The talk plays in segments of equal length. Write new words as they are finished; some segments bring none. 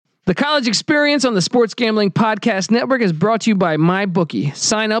The College Experience on the Sports Gambling Podcast Network is brought to you by MyBookie.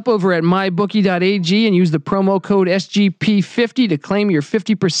 Sign up over at mybookie.ag and use the promo code SGP50 to claim your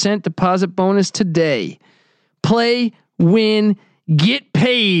 50% deposit bonus today. Play, win, get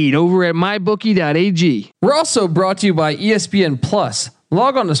paid over at mybookie.ag. We're also brought to you by ESPN Plus.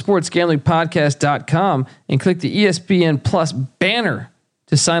 Log on to sportsgamblingpodcast.com and click the ESPN Plus banner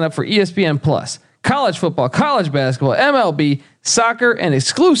to sign up for ESPN Plus. College football, college basketball, MLB, soccer, and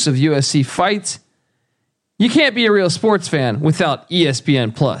exclusive UFC fights. You can't be a real sports fan without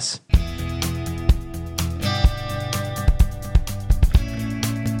ESPN Plus.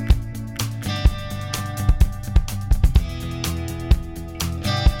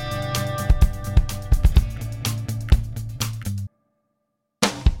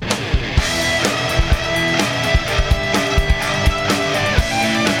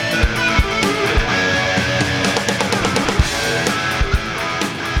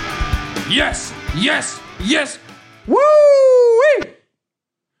 Yes. Woo-wee.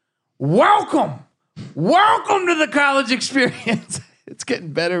 Welcome to the College Experience. It's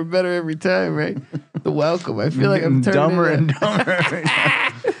getting better and better every time, right? The welcome. I feel like I'm turning dumber and dumber.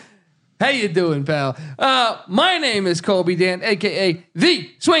 How you doing, pal? My name is Colby Dan, a.k.a.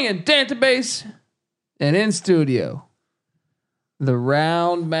 The Swinging Database. And in studio, the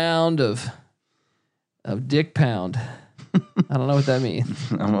round mound of dick pound. I don't know what that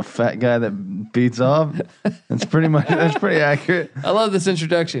means. I'm a fat guy that beats off. That's pretty accurate. I love this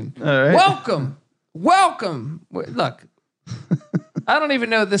introduction. All right. Welcome. Look, I don't even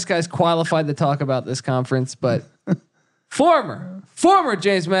know if this guy's qualified to talk about this conference, but former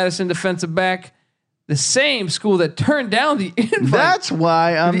James Madison defensive back, the same school that turned down the invite. That's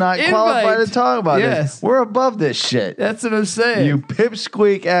why I'm not qualified to talk about this. We're above this shit. That's what I'm saying. You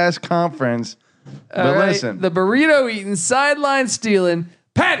pipsqueak ass conference. But right, listen, the burrito eating, sideline stealing,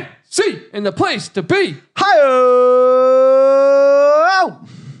 Patty C in the place to be. Hi-oh!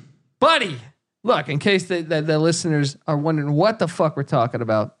 Buddy, look, in case the listeners are wondering what the fuck we're talking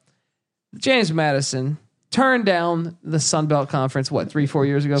about, James Madison turned down the Sun Belt Conference, 3-4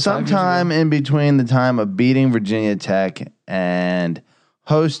 years ago? Sometime in between the time of beating Virginia Tech and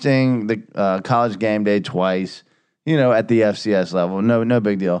hosting the college game day twice, at the FCS level. No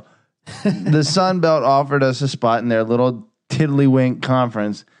big deal. The Sun Belt offered us a spot in their little tiddlywink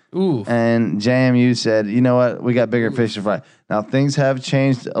conference. Ooh. And JMU said, you know what? We got bigger fish to fry. Now, things have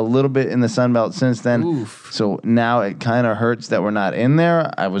changed a little bit in the Sun Belt since then. Oof. So now it kind of hurts that we're not in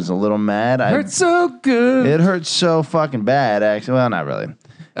there. I was a little mad. Hurts so good. It hurts so fucking bad, actually. Well, not really.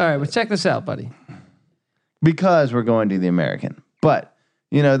 All right, well, check this out, buddy. Because we're going to the American. But,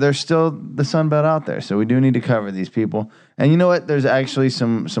 there's still the Sun Belt out there. So we do need to cover these people. And you know what? There's actually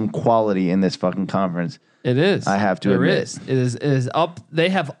some quality in this fucking conference. It is. I have to admit. It is up. They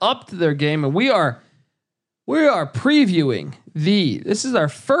have upped their game, and we are previewing this is our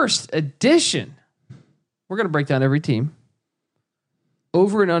first edition. We're going to break down every team.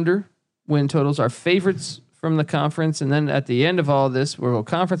 Over and under win totals, our favorites from the conference. And then at the end of all this, we'll go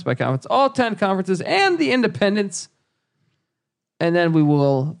conference by conference, all 10 conferences and the independents. And then we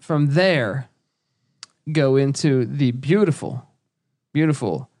will, from there, go into the beautiful,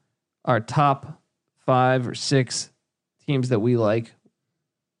 our top 5 or 6 teams that we like.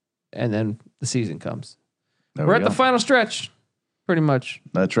 And then the season comes. We're at the final stretch, pretty much.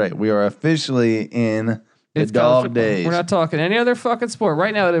 That's right. We are officially in the dog days. We're not talking any other fucking sport.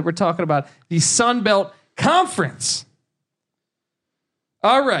 Right now, we're talking about the Sun Belt Conference.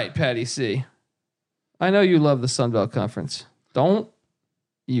 All right, Patty C. I know you love the Sun Belt Conference. Don't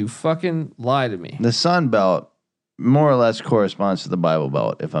you fucking lie to me. The Sun Belt more or less corresponds to the Bible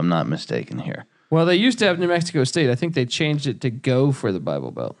Belt, if I'm not mistaken here. Well, they used to have New Mexico State. I think they changed it to go for the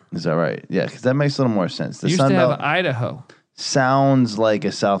Bible Belt. Is that right? Yeah, because that makes a little more sense. The Sun Belt have Idaho. Sounds like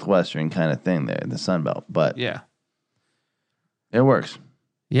a Southwestern kind of thing there, the Sun Belt. But yeah, it works.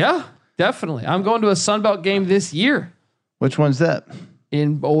 Yeah, definitely. I'm going to a Sun Belt game this year. Which one's that?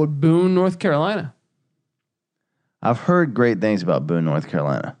 In old Boone, North Carolina. I've heard great things about Boone, North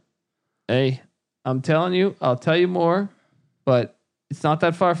Carolina. Hey, I'm telling you, I'll tell you more, but it's not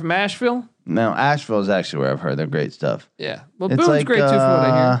that far from Asheville. No, Asheville is actually where I've heard their great stuff. Yeah. Well, it's Boone's great too from what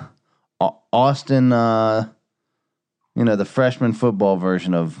I hear. Austin, the freshman football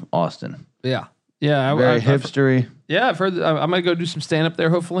version of Austin. Yeah. Yeah. Very hipstery. Yeah, I've heard. I'm going to go do some stand-up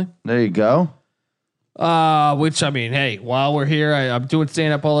there, hopefully. There you go. Which, I mean, hey, while we're here, I'm doing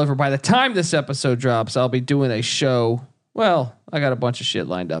stand-up all over. By the time this episode drops, I'll be doing a show. Well, I got a bunch of shit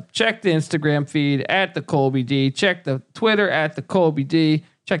lined up. Check the Instagram feed at the Colby D. Check the Twitter at the Colby D.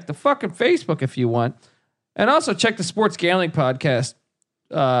 Check the fucking Facebook if you want. And also check the Sports Gambling Podcast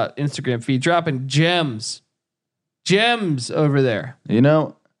Instagram feed, dropping gems over there. You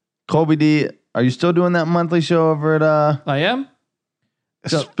know, Colby D, are you still doing that monthly show over at I am.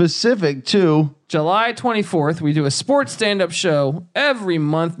 specific to July 24th, we do a sports stand-up show every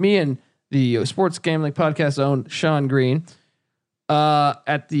month. Me and the Sports Gambling Podcast own Sean Green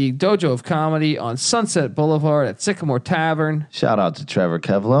at the Dojo of Comedy on Sunset Boulevard at Sycamore Tavern. Shout out to Trevor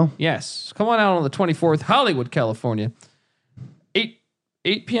Kevlo. Yes, come on out on the 24th, Hollywood, California.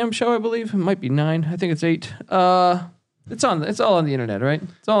 8 p.m. show, I believe. It might be 9. I think it's 8. It's all on the internet, right?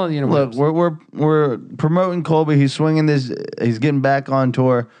 It's all on the internet. Look, we're promoting Colby. He's swinging this. He's getting back on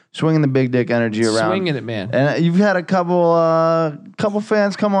tour, swinging the big dick energy around. Swinging it, man. And you've had a couple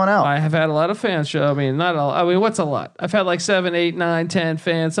fans come on out. I have had a lot of fans show. I mean, not all. I mean, what's a lot? I've had like 7, 8, 9, 10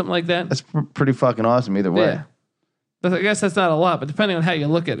 fans, something like that. That's pretty fucking awesome. Either way, Yeah. But I guess that's not a lot, but depending on how you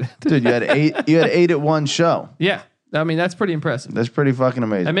look at it, dude, you had 8. You had 8 at one show. yeah. I mean, that's pretty impressive. That's pretty fucking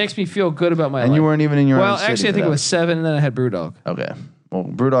amazing. That makes me feel good about my life. And you weren't even in your own Well, city actually, I for think it that. was 7, and then I had Brewdog. Okay. Well,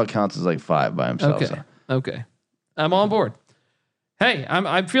 Brewdog counts as like 5 by himself. Okay. So. Okay. I'm on board. Hey,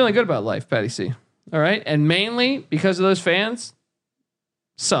 I'm feeling good about life, Patty C. All right. And mainly because of those fans,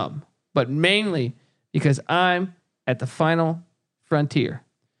 but mainly because I'm at the final frontier.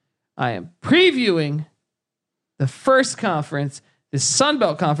 I am previewing the first conference, the Sun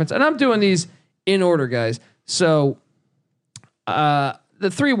Belt Conference, and I'm doing these in order, guys. So the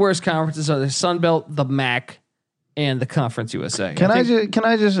 3 worst conferences are the Sun Belt, the MAC, and the Conference USA. Can I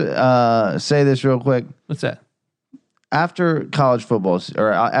just say this real quick? What's that? After college football,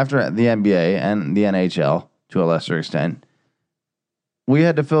 or after the NBA and the NHL to a lesser extent, we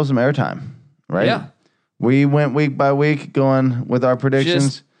had to fill some airtime, right? Yeah. We went week by week going with our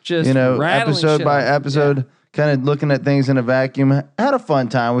predictions, Just rattling episode shit by off. episode, kind of looking at things in a vacuum. Had a fun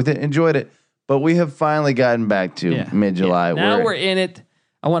time with it, enjoyed it. But we have finally gotten back to mid-July. Yeah. Now we're in it.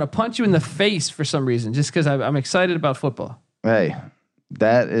 I want to punch you in the face for some reason, just because I'm excited about football. Hey,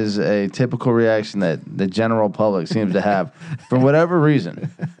 that is a typical reaction that the general public seems to have for whatever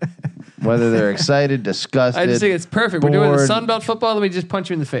reason. Whether they're excited, disgusted. I just think it's perfect. We're doing the bored. Sun Belt football. Let me just punch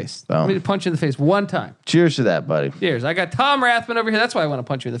you in the face. Boom. Let me punch you in the face one time. Cheers to that, buddy. Cheers. I got Tom Rathman over here. That's why I want to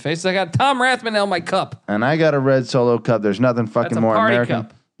punch you in the face. I got Tom Rathman on my cup. And I got a red Solo cup. There's nothing fucking That's a more party American.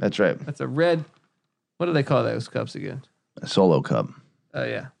 cup. That's right. That's a red. What do they call those cups again? A Solo cup. Oh,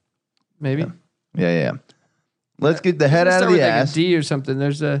 yeah. Maybe. Yeah. Let's get the head out of the ass. Like a D or something.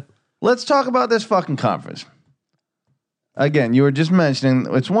 There's a. Let's talk about this fucking conference. Again, you were just mentioning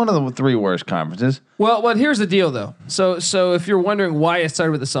it's one of the 3 worst conferences. Well, here's the deal, though. So if you're wondering why I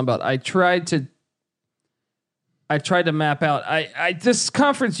started with the Sun Belt, I tried to map out. This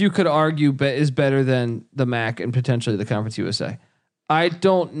conference you could argue is better than the MAC and potentially the Conference USA. I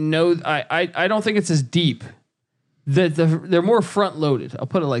don't know. I don't think it's as deep. They're more front loaded. I'll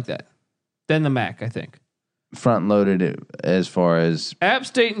put it like that than the MAC. I think Front loaded as far as App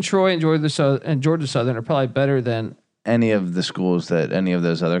State and Troy and Georgia Southern are probably better than any of the schools that any of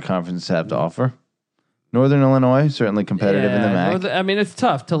those other conferences have to offer. Northern Illinois, certainly competitive in the MAC. I mean, it's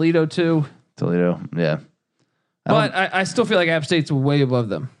tough. Toledo too. Toledo, yeah. But I still feel like App State's way above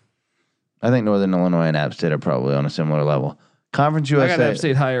them. I think Northern Illinois and App State are probably on a similar level. Conference USA. I got App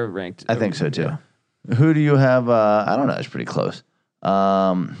State higher ranked. I think so too. Yeah. Who do you have? I don't know. It's pretty close.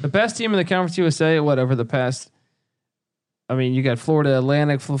 The best team in the Conference USA, whatever the past. I mean, you got Florida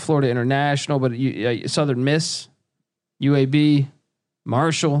Atlantic, Florida International, but Southern Miss, UAB,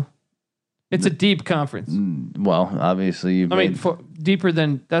 Marshall. It's a deep conference. Well, obviously, deeper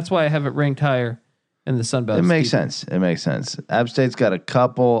than. That's why I have it ranked higher in the Sun Belt. It makes sense. It makes sense. App State's got a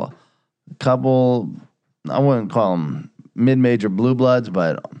couple. I wouldn't call them mid-major blue bloods,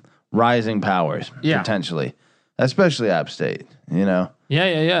 but rising powers potentially, especially App State. You know.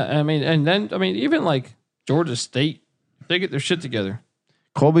 Yeah. I mean, even like Georgia State, they get their shit together.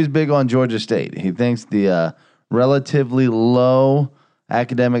 Colby's big on Georgia State. He thinks the relatively low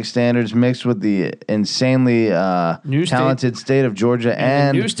academic standards mixed with the insanely talented state of Georgia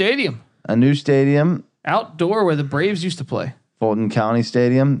and a new stadium outdoor where the Braves used to play. Fulton County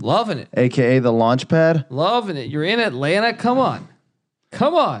Stadium. Loving it. AKA the launch pad. Loving it. You're in Atlanta. Come on.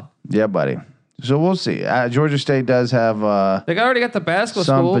 Yeah, buddy. So we'll see. Georgia State does have they already got the basketball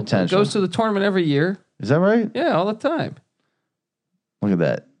some school. potential. It goes to the tournament every year. Is that right? Yeah, all the time. Look at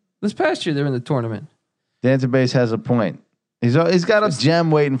that. This past year, they were in the tournament. Dancer Base has a point. He's got a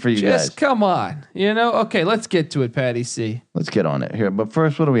gem waiting for you guys. Just come on. You know? Okay, let's get to it, Patty C. Let's get on it here. But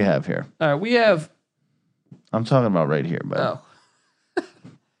first, what do we have here? All right, we have... I'm talking about right here, bud. Oh.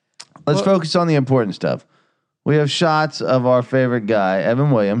 Let's focus on the important stuff. We have shots of our favorite guy,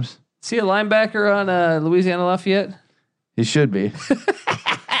 Evan Williams. See a linebacker on Louisiana Lafayette? He should be.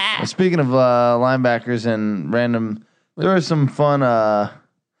 Speaking of linebackers and random, there are some fun.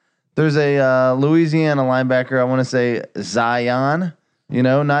 There's a Louisiana linebacker. I want to say Zion.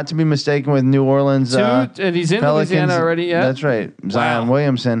 Not to be mistaken with New Orleans. And he's in Pelicans. Louisiana already. Yeah, That's right. Zion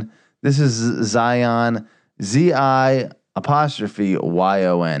Williamson. This is Zion. ZI apostrophe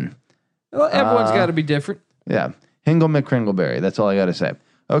YON. Well, everyone's got to be different. Yeah. Hingle McCringleberry. That's all I got to say.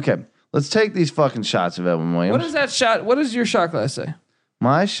 Okay. Let's take these fucking shots of Evan Williams. What is that shot? What does your shot glass say?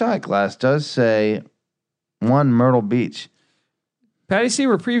 My shot glass does say 1 Myrtle Beach. Patty C,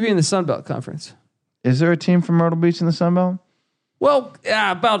 we're previewing the Sun Belt Conference. Is there a team from Myrtle Beach in the Sun Belt? Well,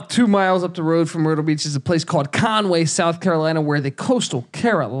 about 2 miles up the road from Myrtle Beach is a place called Conway, South Carolina, where the Coastal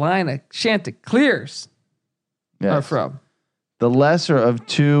Carolina Chanticleers are from. The lesser of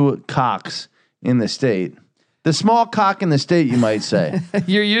 2 cocks in the state. The small cock in the state, you might say.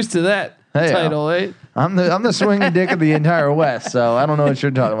 You're used to that title, eh? I'm the swinging dick of the entire West, so I don't know what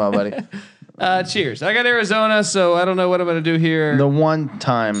you're talking about, buddy. Cheers. I got Arizona, so I don't know what I'm going to do here. The one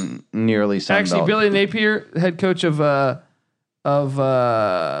time nearly Sun Belt. Billy Napier, head coach of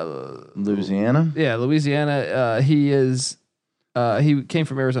Louisiana. Yeah, Louisiana. He came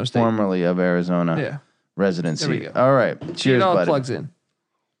from Arizona State, formerly of Arizona. Yeah, residency. There we go. All right, cheers, it all buddy. plugs in.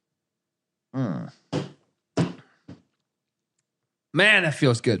 Man, that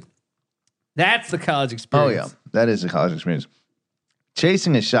feels good. That's the college experience. Oh yeah, that is a college experience.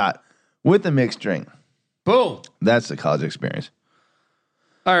 Chasing a shot with a mixed drink. Boom. That's the college experience.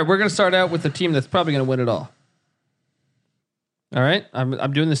 All right, we're going to start out with the team that's probably going to win it all. All right,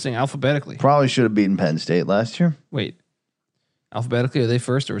 I'm doing this thing alphabetically. Probably should have beaten Penn State last year. Wait, alphabetically, are they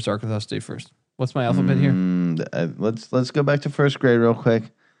first or is Arkansas State first? What's my alphabet here? Let's go back to first grade real quick.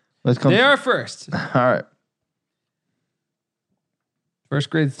 They are first. All right. First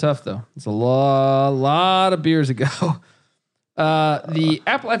grade's tough though. It's a lot of beers ago. The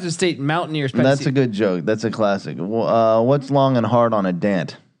Appalachian State Mountaineers. That's a good joke. That's a classic. What's long and hard on a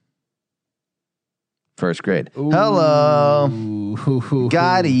dant? First grade. Ooh. Hello.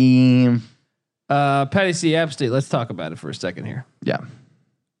 Got him. Patty C. App State. Let's talk about it for a second here.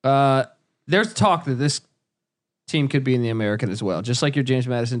 Yeah. There's talk that this team could be in the American as well, just like your James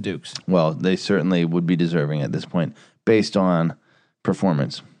Madison Dukes. Well, they certainly would be deserving at this point based on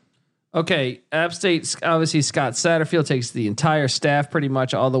performance. Okay, App State, obviously Scott Satterfield takes the entire staff pretty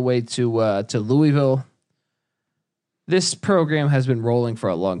much all the way to Louisville. This program has been rolling for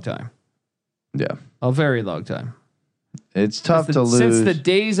a long time. Yeah. A very long time. It's tough to lose. Since the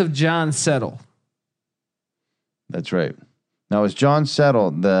days of John Settle. That's right. Now, is John Settle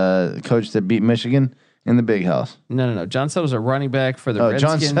the coach that beat Michigan in the Big House? No. John Settle's a running back for the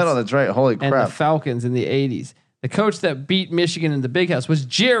Redskins. John Settle, that's right. Holy crap. And the Falcons in the 80s. The coach that beat Michigan in the Big House was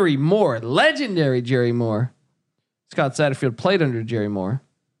Jerry Moore, legendary Jerry Moore. Scott Satterfield played under Jerry Moore.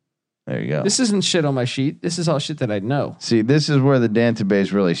 There you go. This isn't shit on my sheet. This is all shit that I know. See, this is where the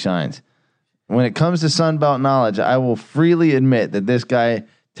database really shines. When it comes to Sun Belt knowledge, I will freely admit that this guy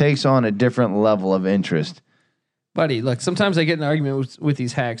takes on a different level of interest. Buddy, look, sometimes I get in an argument with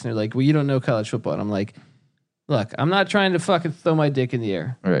these hacks and they're like, well, you don't know college football. And I'm like, look, I'm not trying to fucking throw my dick in the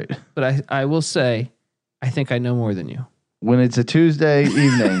air. Right. But I will say, I think I know more than you. When it's a Tuesday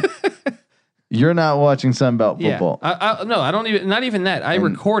evening, you're not watching Sun Belt football. Yeah. No, I don't even, not even that. I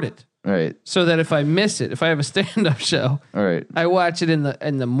record it. Right. So that if I miss it, if I have a stand-up show, all right, I watch it in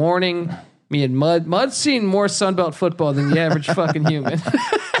the morning. Me and Mud. Mud's seen more Sun Belt football than the average fucking human.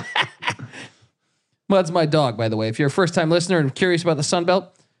 Mud's my dog, by the way. If you're a first-time listener and curious about the Sun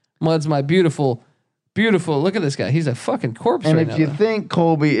Belt, Mud's my beautiful. Look at this guy. He's a fucking corpse and right if now. you think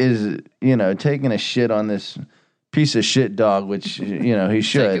Colby is, taking a shit on this piece of shit dog, which he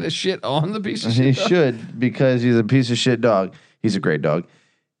should. Taking a shit on the piece of shit. He dog. should, because he's a piece of shit dog. He's a great dog.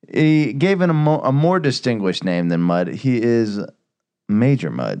 He gave him a more distinguished name than Mud. He is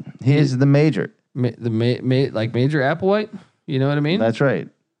Major Mud. He is the Major. Like Major Applewhite. You know what I mean? That's right.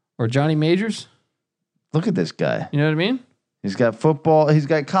 Or Johnny Majors. Look at this guy. You know what I mean? He's got football. He's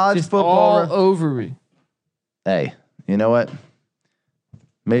got college Just football all over me. Hey, you know what?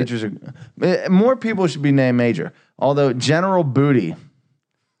 Majors are more people should be named Major. Although General Booty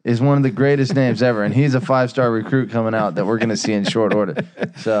is one of the greatest names ever, and he's a 5-star recruit coming out that we're going to see in short order.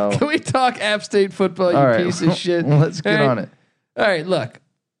 So, can we talk App State football? You piece of shit. Let's get on it. All right, look.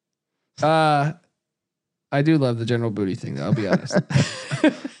 I do love the General Booty thing, though. I'll be honest.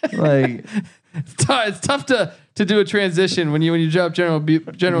 Like, it's tough to do a transition when you drop General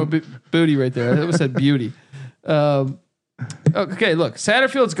Booty right there. I almost said beauty. Okay, look,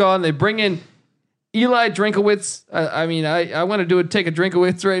 Satterfield's gone. They bring in Eli Drinkowitz. I mean, I want to take a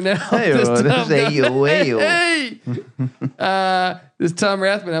Drinkowitz right now. Hey, This well, Tom- this is a- hey. This Tom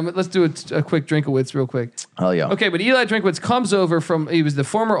Rathman. Let's do a quick Drinkowitz real quick. Oh yeah. Okay, but Eli Drinkowitz comes over he was the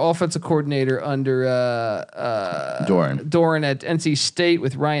former offensive coordinator under Doran at NC State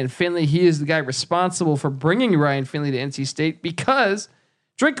with Ryan Finley. He is the guy responsible for bringing Ryan Finley to NC State because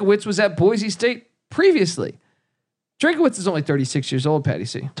Drinkowitz was at Boise State previously. Drinkowitz is only 36 years old, Patty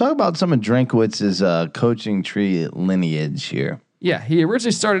C. Talk about some of Drinkowitz's coaching tree lineage here. Yeah, he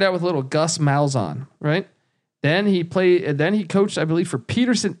originally started out with little Gus Malzahn, right? Then he coached, I believe, for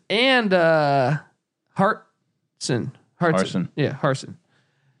Peterson and Harsin. Yeah, Harsin.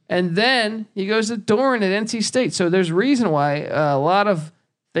 And then he goes to Doran at NC State. So there's reason why a lot of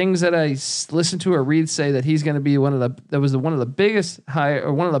things that I listen to or read say that he's going to be one of the biggest hire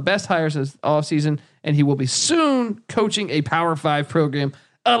or one of the best hires this offseason, and he will be soon coaching a Power 5 program,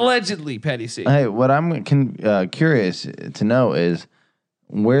 allegedly, Patty C. Hey, what I'm curious to know is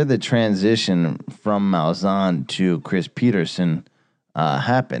where the transition from Malzahn to Chris Peterson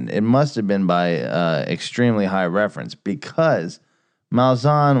happened. It must have been by extremely high reference because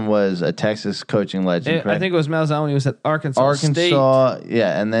Malzahn was a Texas coaching legend. I think it was Malzahn when he was at Arkansas State.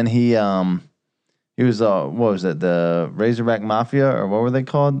 Yeah, and then he was what was it, the Razorback Mafia, or what were they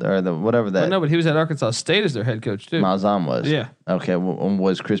called, or the whatever that? No, but he was at Arkansas State as their head coach too. Malzahn was. Yeah. Okay.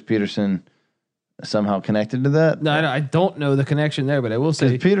 Was Chris Peterson somehow connected to that? No, I don't know the connection there, but I will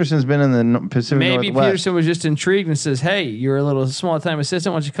say Peterson's been in the Pacific maybe Northwest. Peterson was just intrigued and says, "Hey, you're a little small time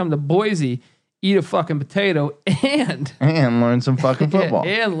assistant. Why don't you come to Boise, eat a fucking potato, and learn some fucking football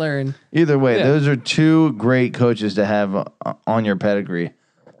and learn." Either way, those are two great coaches to have on your pedigree.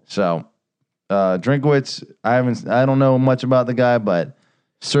 So, Drinkowitz, I don't know much about the guy, but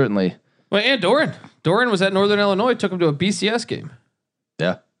certainly. Well, and Doran was at Northern Illinois, took him to a BCS game.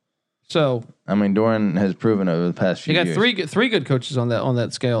 Yeah. So I mean, Doran has proven over the past few years. You got three good coaches on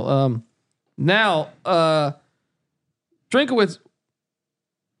that scale. Now Drinkowitz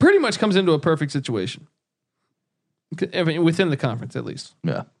pretty much comes into a perfect situation. I mean, within the conference, at least.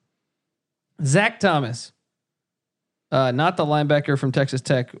 Yeah. Zach Thomas, not the linebacker from Texas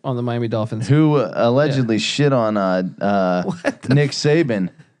Tech on the Miami Dolphins, who allegedly shit on Nick Saban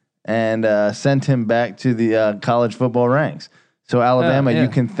and sent him back to the college football ranks. So Alabama, you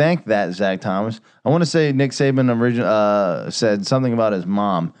can thank that Zach Thomas. I want to say Nick Saban said something about his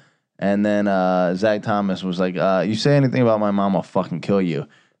mom, and then Zach Thomas was like, "You say anything about my mom, I'll fucking kill you."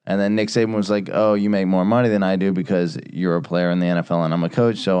 And then Nick Saban was like, "Oh, you make more money than I do because you're a player in the NFL and I'm a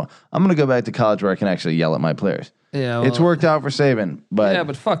coach. So I'm going to go back to college where I can actually yell at my players." Yeah, well, it's worked out for Saban,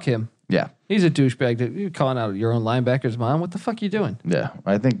 but fuck him. Yeah, he's a douchebag. You're calling out your own linebacker's mom. What the fuck are you doing? Yeah,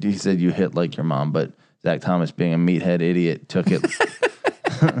 I think he said you hit like your mom, but Zach Thomas, being a meathead idiot, took it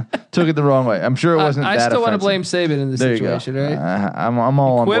the wrong way. I'm sure it wasn't. I still want to blame Saban in this situation, right? I'm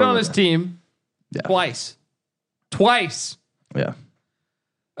all on board. Quit on his team twice. Yeah.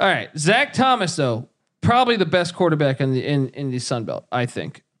 All right, Zach Thomas though, probably the best quarterback in the Sun Belt. I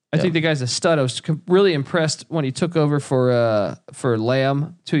think. I think the guy's a stud. I was really impressed when he took over for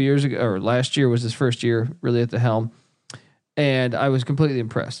Lamb 2 years ago, or last year was his first year really at the helm, and I was completely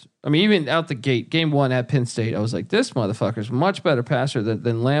impressed. I mean, even out the gate, game one at Penn State, I was like, this motherfucker's much better passer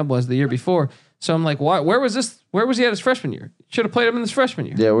than Lamb was the year before. So I'm like, why? Where was this? Where was he at his freshman year? Should have played him in his freshman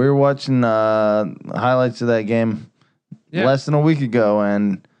year. Yeah, we were watching highlights of that game less than a week ago,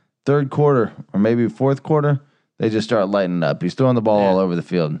 and third quarter or maybe fourth quarter, they just start lighting up. He's throwing the ball all over the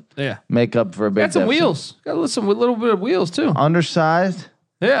field. Yeah, make up for a big. Got some wheels. Got a little bit of wheels too. Undersized.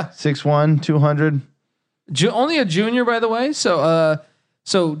 Yeah, 6'1", 200. Only a junior, by the way. So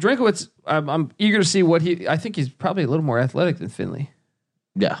Drinkowitz, I'm eager to see what I think he's probably a little more athletic than Finley.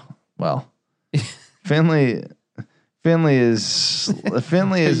 Yeah, well, Finley is.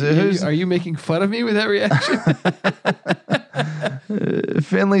 Are you making fun of me with that reaction?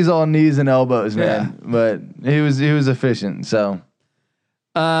 Finley's all knees and elbows, man. Yeah. But he was efficient. So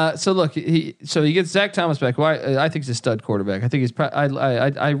look, he gets Zach Thomas back. Why I think he's a stud quarterback. I think he's.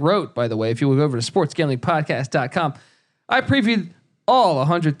 I wrote, by the way, if you will go over to sportsgamblingpodcast.com, I previewed all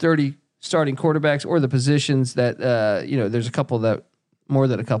 130 starting quarterbacks or the positions that there's more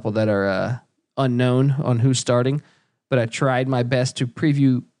than a couple that are unknown on who's starting, but I tried my best to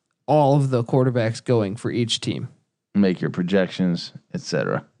preview all of the quarterbacks going for each team. Make your projections,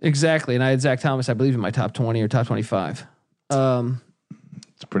 etc. Exactly, and I had Zach Thomas, I believe, in my top 20 or top 25.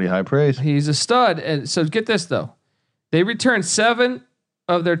 It's pretty high praise. He's a stud. And so get this, though. They returned 7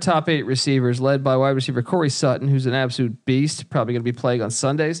 of their top 8 receivers, led by wide receiver Corey Sutton, who's an absolute beast, probably going to be playing on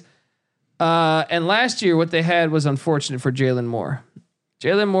Sundays. And last year, what they had was unfortunate for Jalen Moore.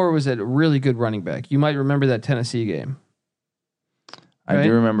 Jalen Moore was a really good running back. You might remember that Tennessee game. I Right?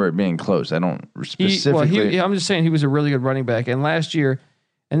 do remember it being close. I don't specifically. I'm just saying he was a really good running back. And last year,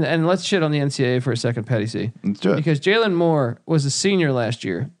 and let's shit on the NCAA for a second, Patty C. Let's do it. Because Jalen Moore was a senior last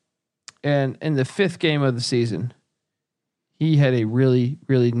year. And in the 5th game of the season, he had a really,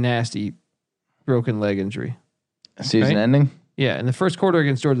 really nasty broken leg injury. Season right? ending? Yeah, in the first quarter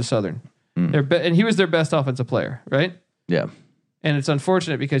against Georgia Southern. Mm. And he was their best offensive player, right? Yeah. And it's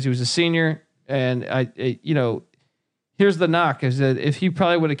unfortunate because he was a senior. And here's the knock: is that if he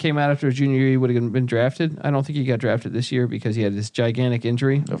probably would have came out after his junior year, he would have been drafted. I don't think he got drafted this year because he had this gigantic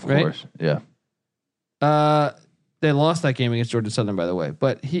injury. Of right? course. Yeah. They lost that game against Georgia Southern, by the way.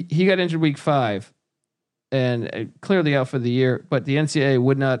 But he got injured week 5, and clearly out for the year. But the NCAA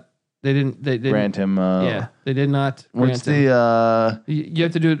would not. They didn't grant him. they did not. What's grant him. the You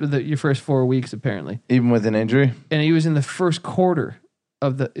have to do it with your first 4 weeks, apparently. even with an injury? And he was in the first quarter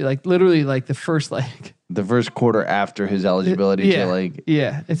of the literally the first The first quarter after his eligibility yeah,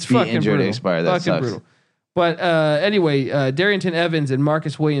 to it's be fucking injured brutal. expire. That Fucking sucks. brutal. But anyway, Darrington Evans and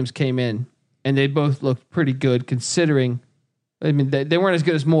Marcus Williams came in, and they both looked pretty good considering. I mean, they weren't as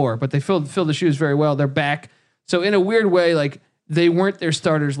good as Moore, but they filled the shoes very well. They're back, so in a weird way, they weren't their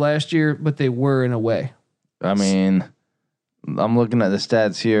starters last year, but they were in a way. I mean, I'm looking at the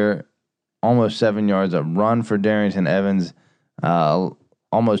stats here. Almost 7 yards a run for Darrington Evans.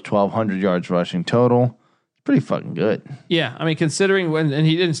 Almost 1,200 yards rushing total. It's pretty fucking good. Yeah, I mean, considering and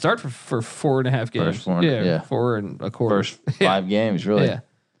he didn't start for 4.5 games. First 4, yeah. 4 and a quarter. First 5 games, really. Yeah.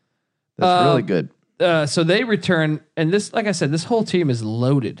 That's really good. So they return, and this, like I said, this whole team is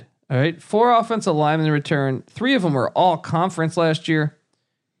loaded. All right, 4 offensive linemen return. 3 of them were all conference last year,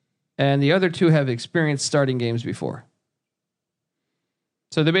 and the other 2 have experienced starting games before.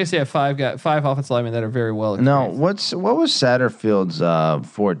 So they basically have 5 offensive linemen that are very well experienced. Now, what was Satterfield's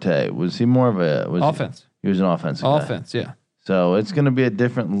forte? Was he more of a offense? He was an offensive guy. Offense, yeah. So it's going to be a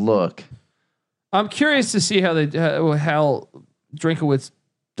different look. I'm curious to see how how Drinkowitz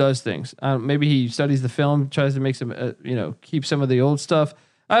does things. Maybe he studies the film, tries to make some, keep some of the old stuff.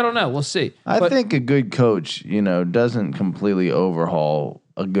 I don't know. We'll see. I think a good coach, doesn't completely overhaul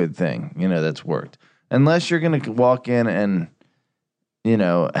a good thing, that's worked. Unless you're going to walk in and,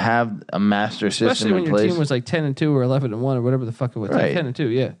 have a master system especially when in your place. team was 10-2 or 11-1 or whatever the fuck it was. Right.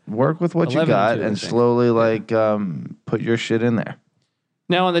 10-2, yeah. Work with what you 11-2, got I and think. slowly put your shit in there.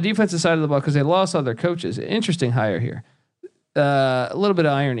 Now on the defensive side of the ball, because they lost all their coaches, interesting hire here. A little bit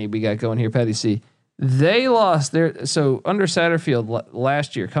of irony we got going here, Patty C. They lost so under Satterfield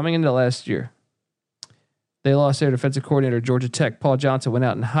last year, coming into last year, they lost their defensive coordinator, Georgia Tech. Paul Johnson went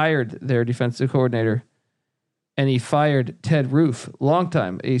out and hired their defensive coordinator, and he fired Ted Roof,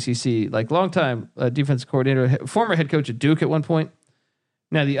 longtime ACC, longtime defensive coordinator, former head coach at Duke at one point.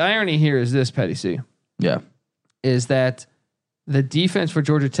 Now the irony here is this, Patty C. Yeah. Is that the defense for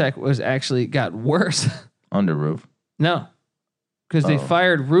Georgia Tech got worse. Under Roof. No. Because they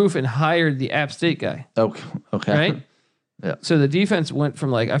fired Roof and hired the App State guy. Okay. Right? Yeah. So the defense went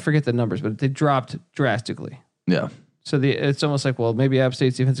from I forget the numbers, but they dropped drastically. Yeah. So it's almost maybe App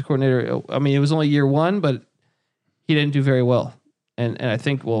State's defensive coordinator. I mean, it was only year 1, but he didn't do very well. And I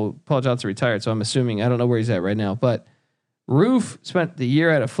think, Paul Johnson retired, so I'm assuming, I don't know where he's at right now, but Roof spent the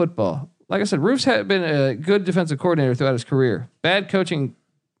year out of football. Like I said, Roof's had been a good defensive coordinator throughout his career. Bad coaching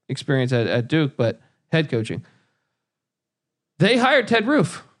experience at Duke, but head coaching. They hired Ted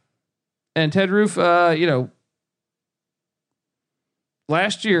Roof. And Ted Roof,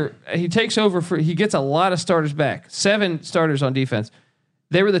 last year, he takes over he gets a lot of starters back. 7 starters on defense.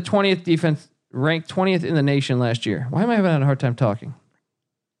 They were the 20th defense, ranked 20th in the nation last year. Why am I having a hard time talking?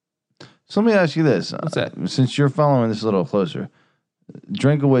 So let me ask you this. What's that? Since you're following this a little closer,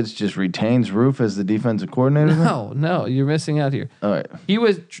 Drinkowitz just retains Roof as the defensive coordinator? No, you're missing out here. All right.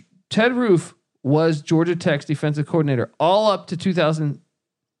 Ted Roof was Georgia Tech's defensive coordinator all up to 2000.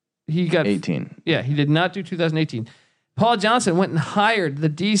 He got 18 Yeah, he did not do 2018. Paul Johnson went and hired the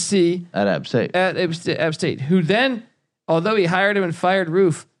DC at App State. App State, who then, although he hired him and fired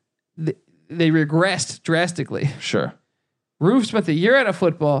Roof, they regressed drastically. Sure. Roof spent the year out of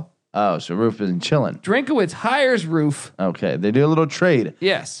football. Oh, so Roof isn't chilling. Drinkowitz hires Roof. Okay, they do a little trade.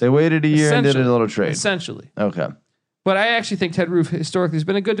 Yes. They waited a year and did a little trade. Essentially. Okay. But I actually think Ted Roof historically has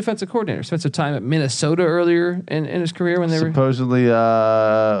been a good defensive coordinator. Spent some time at Minnesota earlier in his career when they were supposedly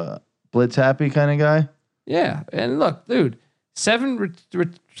blitz happy kind of guy. Yeah, and look, dude, 7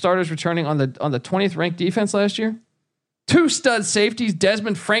 starters returning on the 20th ranked defense last year. 2 stud safeties,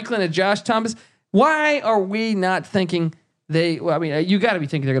 Desmond Franklin and Josh Thomas. Why are we not thinking you got to be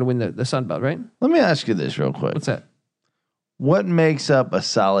thinking they're going to win the Sun Belt, right? Let me ask you this real quick. What's that? What makes up a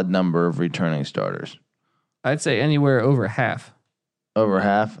solid number of returning starters? I'd say anywhere over half. Over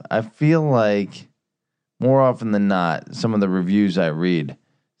half? I feel like more often than not, some of the reviews I read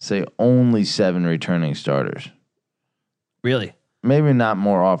say only 7 returning starters. Really? Maybe not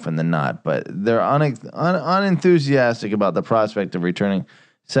more often than not, but they're unenthusiastic about the prospect of returning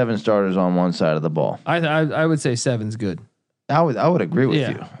 7 starters on one side of the ball. I would say 7's good. I would agree with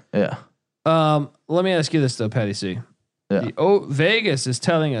you. Yeah. Let me ask you this though, Patty C. Yeah. Vegas is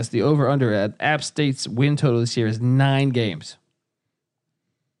telling us the over under at App State's win total this year is 9 games.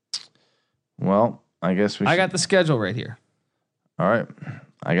 Well, I guess I got the schedule right here. All right.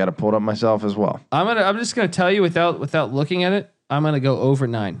 I got to pull it up myself as well. I'm just gonna tell you without looking at it. I'm gonna go over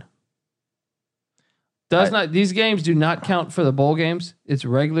 9. These games do not count for the bowl games. It's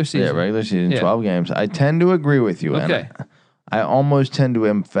regular season. Yeah, regular season, 12 games. I tend to agree with you. Okay. I almost tend to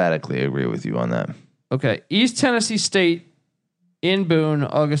emphatically agree with you on that. Okay. East Tennessee State in Boone,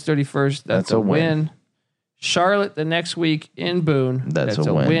 August 31st. That's a win. Charlotte the next week in Boone. That's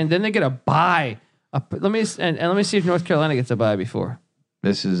a win. Then they get a bye. Let me see if North Carolina gets a bye before.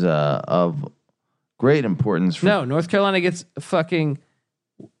 This is of great importance. No, North Carolina gets fucking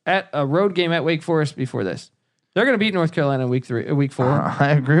at a road game at Wake Forest before this. They're going to beat North Carolina in week 4.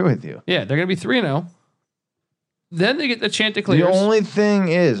 I agree with you. Yeah, they're going to be 3-0. Then they get the Chanticleers. The only thing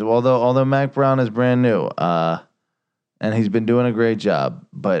is, although Mac Brown is brand new, and he's been doing a great job,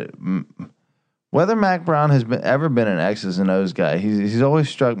 but whether Mac Brown has ever been an X's and O's guy, he's always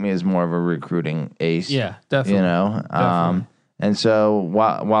struck me as more of a recruiting ace. Yeah, definitely. You know, definitely. And so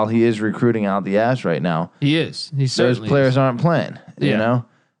while he is recruiting out the ass right now, he is. Those players aren't playing. You know,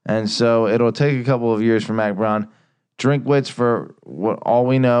 and so it'll take a couple of years for Mac Brown. Drinkwitz, for what all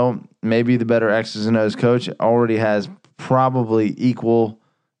we know, maybe the better X's and O's coach, already has probably equal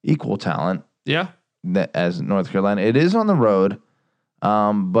talent. Yeah, as North Carolina. It is on the road,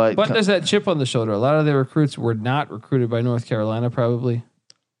 but there's that chip on the shoulder. A lot of the recruits were not recruited by North Carolina. Probably.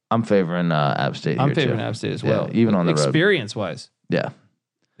 I'm favoring App State. I'm favoring App State as well, even on the road. Experience wise. Yeah.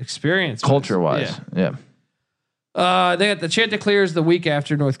 Culture wise. Yeah. They got the Chanticleers the week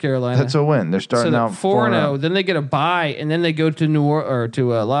after North Carolina. That's a win. They're starting out 4-0. Then they get a bye, and then they go to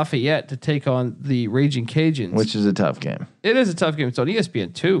Lafayette to take on the Raging Cajuns, which is a tough game. It is a tough game. It's on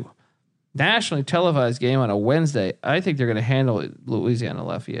ESPN 2, nationally televised game on a Wednesday. I think they're going to handle Louisiana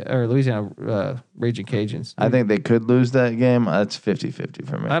Raging Cajuns. I think they could lose that game. That's 50-50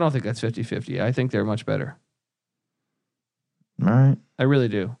 for me. I don't think that's 50-50. I think they're much better. All right. I really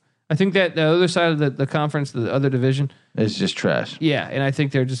do. I think that the other side of the conference, the other division, is just trash. Yeah, and I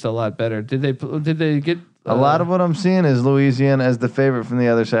think they're just a lot better. Did they get a lot of what I'm seeing is Louisiana as the favorite from the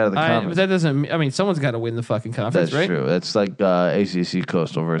other side of the conference. That doesn't. I mean, someone's got to win the fucking conference, That's right? True. That's like ACC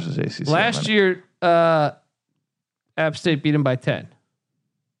Coastal versus ACC. Last year, App State beat them by 10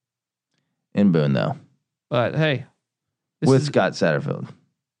 in Boone, though. But hey, with Scott Satterfield.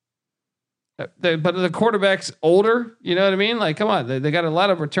 But the quarterback's older, you know what I mean? Like, come on, they got a lot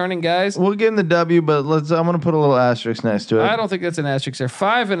of returning guys. We'll give them the W, but I'm going to put a little asterisk next to it. I don't think that's an asterisk. They're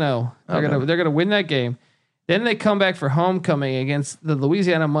 5-0. They're gonna win that game. Then they come back for homecoming against the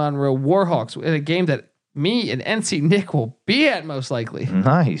Louisiana Monroe Warhawks in a game that me and NC Nick will be at most likely.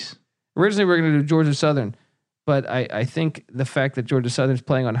 Nice. Originally, we were going to do Georgia Southern, but I think the fact that Georgia Southern's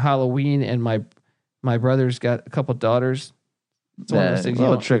playing on Halloween and my brother's got a couple daughters. It's one of those things. A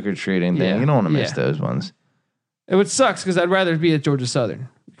little trick or treating thing. You don't want to miss those ones. It would suck because I'd rather be at Georgia Southern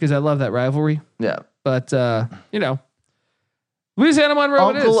because I love that rivalry. Yeah. But Louisiana Monroe.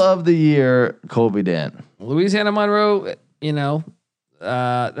 Uncle of the year, Colby Dant. Louisiana Monroe.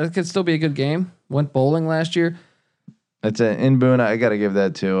 That could still be a good game. Went bowling last year. That's in Boone. I got to give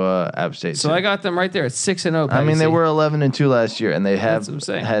that to App State. So I got them right there at 6-0. I mean, they were 11-2 last year, and they have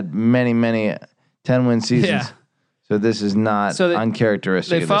had many 10-win seasons. Yeah. So this is not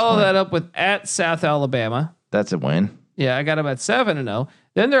uncharacteristic. They follow that up with at South Alabama. That's a win. Yeah, I got them at 7-0.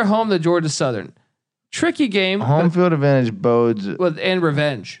 Then they're home to Georgia Southern. Tricky game. Home field advantage bodes and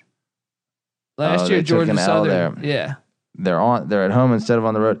revenge. Last year, Georgia Southern. Yeah, they're at home instead of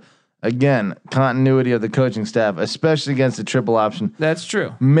on the road. Again, continuity of the coaching staff, especially against the triple option. That's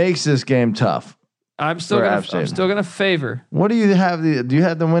true. Makes this game tough. I'm still gonna favor. What do you have? Do you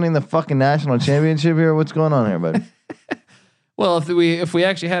have them winning the fucking national championship here? What's going on here, buddy? Well, if we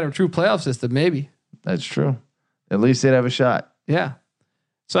actually had a true playoff system, maybe. That's true. At least they'd have a shot. Yeah.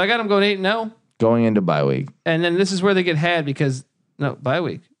 So I got them going 8-0. Going into bye week. And then this is where they get had because bye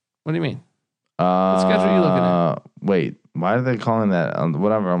week. What do you mean? What schedule are you looking at? Wait, why are they calling that?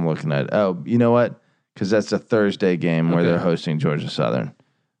 Whatever I'm looking at. Oh, you know what? Because that's a Thursday game where they're hosting Georgia Southern.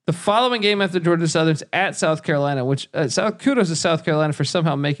 The following game after Georgia Southern's at South Carolina, which kudos to South Carolina for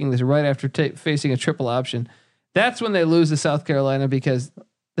somehow making this right after facing a triple option. That's when they lose to South Carolina because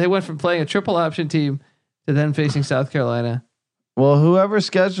they went from playing a triple option team to then facing South Carolina. Well, whoever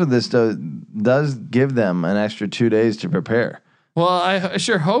scheduled this does give them an extra 2 days to prepare. Well, I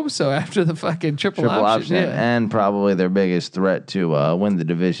sure hope so after the fucking triple option. And probably their biggest threat to win the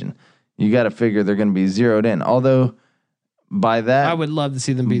division. You got to figure they're going to be zeroed in. Although by that, I would love to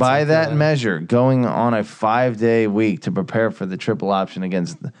see them beat by South that Carolina. measure, going on a 5-day week to prepare for the triple option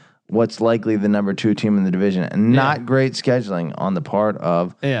against what's likely the number 2 team in the division, and not great scheduling on the part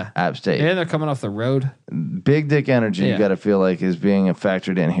of App State. And they're coming off the road. Big dick energy, you got to feel like is being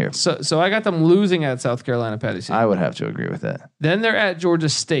factored in here. So I got them losing at South Carolina, Patty C. I would have to agree with that. Then they're at Georgia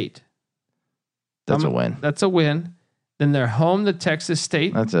State. That's a win. That's a win. Then they're home to Texas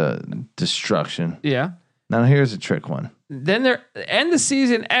State. That's a destruction. Yeah. Now here's a trick one. Then they're end the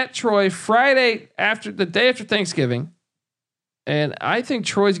season at Troy Friday after the day after Thanksgiving. And I think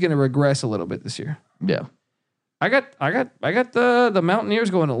Troy's going to regress a little bit this year. Yeah. I got the Mountaineers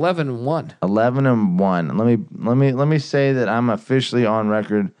going 11-1. 11-1. Let me say that I'm officially on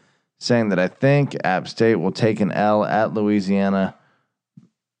record saying that I think App State will take an L at Louisiana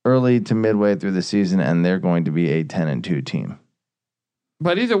early to midway through the season, and they're going to be a 10-2 team.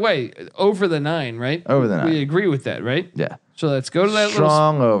 But either way, over the 9, right? Over the 9. We agree with that, right? Yeah. So let's go to that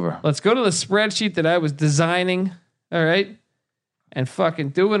strong over. Let's go to the spreadsheet that I was designing. All right. And fucking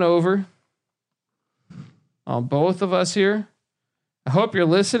do an over on both of us here. I hope you're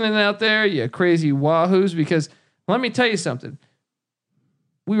listening out there, you crazy wahoos, because let me tell you something.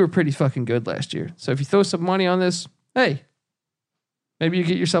 We were pretty fucking good last year. So if you throw some money on this, hey, maybe you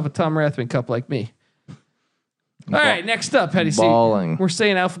get yourself a Tom Rathman cup like me. All right, next up, Petty C. Balling. We're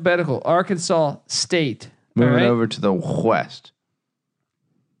staying alphabetical. Arkansas State. Moving over to the West.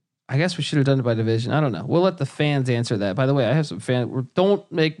 I guess we should have done it by division. I don't know. We'll let the fans answer that. By the way, I have some fans. Don't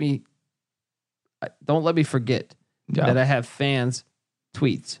let me forget that I have fans'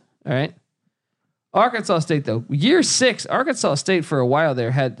 tweets. All right. Arkansas State, though, year 6, Arkansas State for a while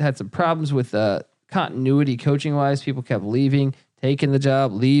there had some problems with continuity coaching wise. People kept leaving, taking the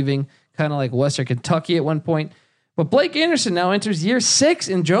job, leaving, kind of like Western Kentucky at one point. But Blake Anderson now enters year 6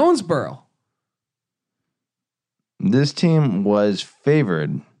 in Jonesboro. This team was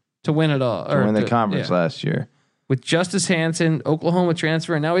favored to win it all. To win the conference last year. With Justice Hansen, Oklahoma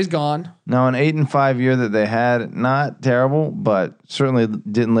transfer, and now he's gone. Now, an 8-5 year that they had, not terrible, but certainly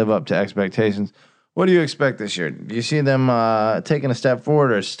didn't live up to expectations. What do you expect this year? Do you see them taking a step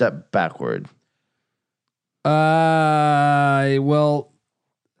forward or a step backward? Well,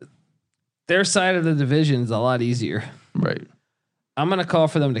 their side of the division is a lot easier. Right. I'm going to call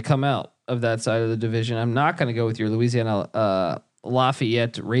for them to come out of that side of the division. I'm not going to go with your Louisiana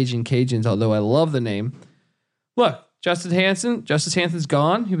Lafayette Raging Cajuns, although I love the name. Look, Justice Hansen's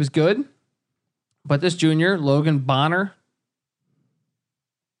gone. He was good. But this junior, Logan Bonner,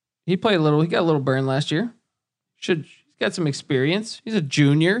 he got a little burn last year. He's got some experience. He's a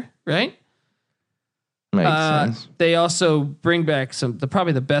junior, right? Makes sense. They also bring back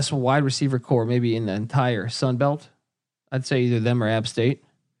probably the best wide receiver core maybe in the entire Sun Belt. I'd say either them or App State.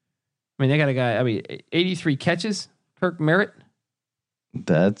 I mean, they got a guy, 83 catches, Kirk Merritt.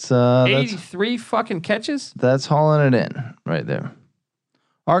 That's 83 fucking catches. That's hauling it in right there.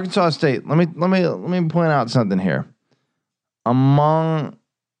 Arkansas State. Let me point out something here. Among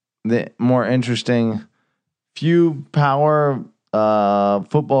the more interesting few power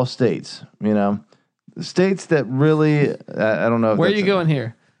football states, states that really I don't know. Where are you going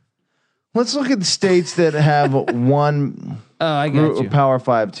here? Let's look at the states that have one Power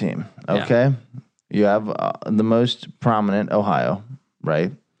 5 team. Okay, yeah. You have the most prominent Ohio.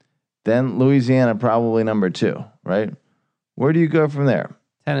 Right. Then Louisiana, probably number 2, right? Where do you go from there?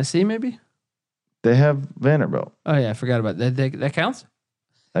 Tennessee, maybe? They have Vanderbilt. Oh, yeah. I forgot about that. That counts?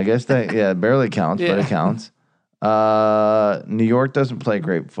 I guess it barely counts, but it counts. New York doesn't play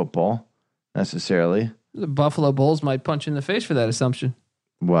great football necessarily. The Buffalo Bulls might punch in the face for that assumption.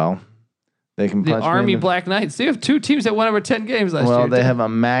 Well, they can punch the Army Black Knights. They have 2 teams that won over 10 games last year. Well, they have a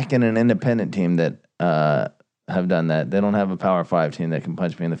MAC and an independent team that have done that. They don't have a Power 5 team that can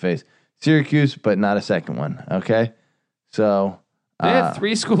punch me in the face. Syracuse, but not a second one. Okay, so they had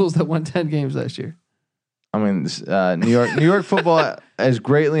 3 schools that won 10 games last year. I mean, New York football has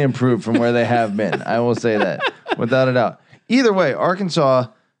greatly improved from where they have been. I will say that without a doubt. Either way, Arkansas,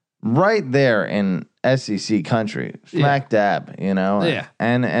 right there in SEC country, smack dab, Yeah.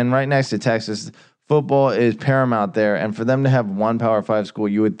 and right next to Texas. Football is paramount there, and for them to have one Power 5 school,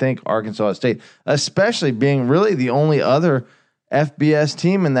 you would think Arkansas State, especially being really the only other FBS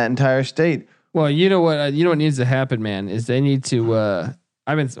team in that entire state. Well, you know what needs to happen, man, is they need to.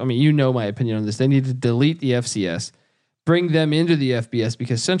 You know my opinion on this. They need to delete the FCS, bring them into the FBS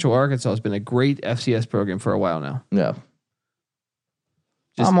because Central Arkansas has been a great FCS program for a while now. Yeah.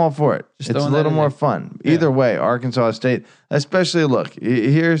 I'm all for it. It's a little more fun. Either way, Arkansas State, especially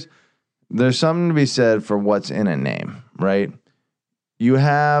there's something to be said for what's in a name, right? You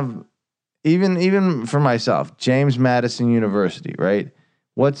have even for myself, James Madison University, right?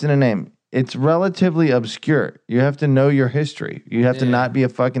 What's in a name? It's relatively obscure. You have to know your history. You have to not be a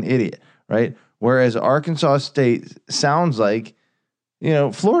fucking idiot, right? Whereas Arkansas State sounds like,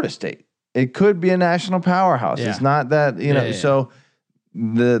 Florida State. It could be a national powerhouse. Yeah. It's not that, so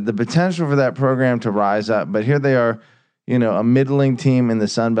the potential for that program to rise up, but here they are, a middling team in the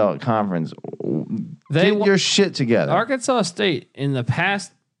Sun Belt Conference. Get your shit together. Arkansas State in the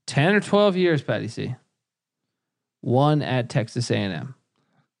past 10 or 12 years, Patty C, won at Texas A&M.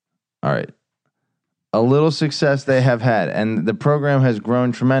 All right. A little success they have had, and the program has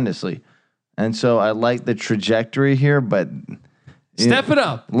grown tremendously. And so I like the trajectory here, but step it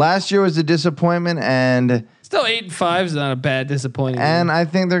up. Last year was a disappointment, and still 8-5 is not a bad disappointment. And I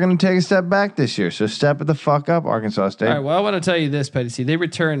think they're going to take a step back this year. So step it the fuck up, Arkansas State. All right. Well, I want to tell you this, Petty C. They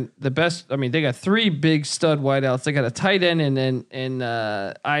return the best. I mean, they got 3 big stud wideouts. They got a tight end and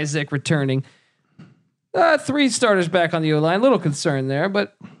Isaac returning. 3 starters back on the O-line. Little concern there,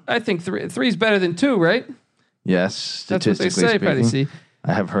 but I think 3 is better than 2, right? Yes, statistically that's what they say, Petty C.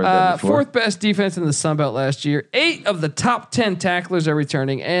 I have heard that before. 4th best defense in the Sun Belt last year. 8 of the top 10 tacklers are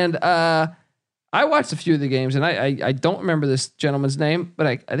returning, and I watched a few of the games, and I don't remember this gentleman's name,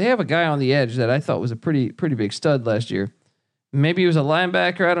 but they have a guy on the edge that I thought was a pretty big stud last year. Maybe he was a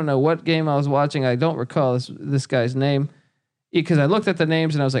linebacker. I don't know what game I was watching. I don't recall this guy's name because I looked at the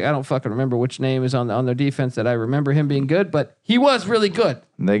names and I was like, I don't fucking remember which name is on their defense that I remember him being good, but he was really good.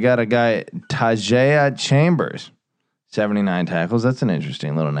 They got a guy, Tajay Chambers, 79 tackles. That's an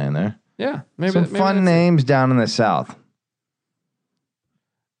interesting little name there. Yeah, maybe fun names down in the South.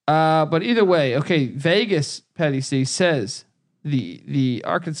 But either way, okay, Vegas, Patty C, says the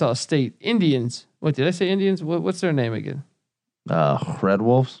Arkansas State Indians. What did I say? Indians? What's their name again? Red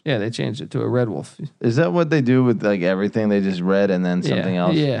Wolves. Yeah, they changed it to a Red Wolf. Is that what they do with like everything? They just red and then something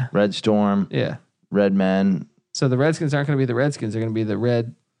else. Yeah. Red Storm. Yeah. Red Men. So the Redskins aren't going to be the Redskins. They're going to be the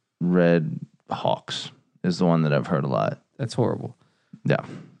Red Hawks is the one that I've heard a lot. That's horrible. Yeah.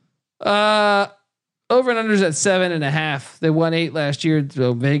 Over and unders at 7.5. They won 8 last year.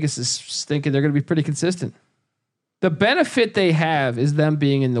 So Vegas is thinking they're going to be pretty consistent. The benefit they have is them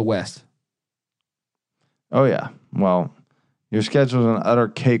being in the West. Oh yeah. Well, your schedule is an utter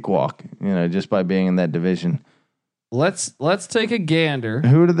cakewalk, just by being in that division. Let's take a gander.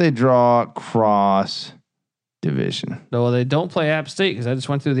 Who do they draw cross division? No, they don't play App State because I just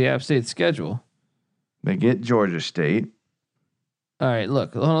went through the App State schedule. They get Georgia State. All right,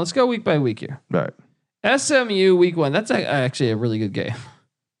 look, hold on, let's go week by week here. All right. SMU week 1. That's actually a really good game.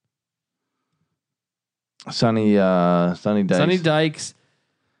 Sonny Dykes. Sonny Dykes.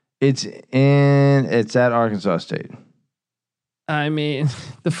 It's at Arkansas State. I mean,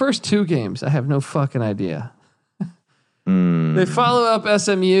 the first 2 games, I have no fucking idea. They follow up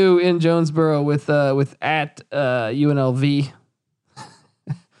SMU in Jonesboro with at UNLV.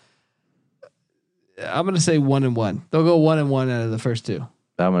 I'm gonna say 1-1. They'll go 1-1 out of the first 2.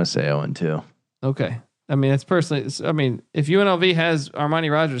 I'm gonna say 0-2. Okay. I mean, if UNLV has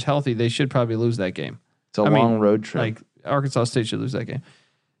Armani Rogers healthy, they should probably lose that game. It's a long road trip. Like Arkansas State should lose that game.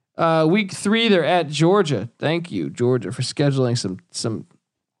 Week 3, they're at Georgia. Thank you, Georgia, for scheduling some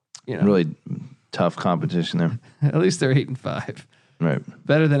really tough competition there. At least they're 8-5. Right.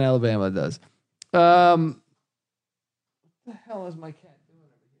 Better than Alabama does. What the hell is my cat doing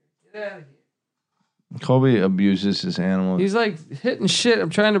over here? Get out of here. Colby abuses his animals. He's like hitting shit. I'm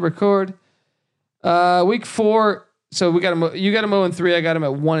trying to record. Week 4. So you got him 0-3. I got him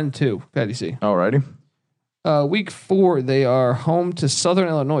at 1-2. Patty C. Alrighty. Week 4, they are home to Southern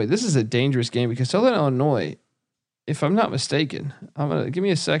Illinois. This is a dangerous game because Southern Illinois, if I'm not mistaken, give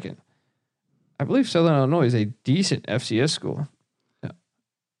me a second. I believe Southern Illinois is a decent FCS school. Yeah.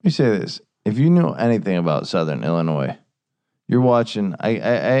 Let me say this: if you know anything about Southern Illinois, you're watching.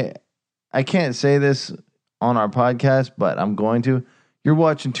 I can't say this on our podcast, but I'm going to. You're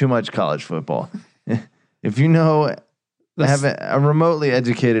watching too much college football. If you have a remotely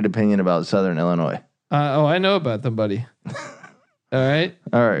educated opinion about Southern Illinois. I know about them, buddy. All right.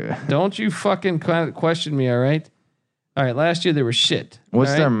 All right. Don't you fucking question me. All right. All right. Last year they were shit.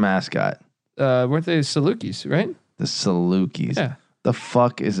 What's their mascot? Weren't they Salukis, right? The Salukis. Yeah. The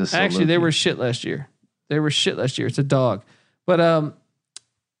fuck is a Saluki? Actually, they were shit last year. It's a dog. But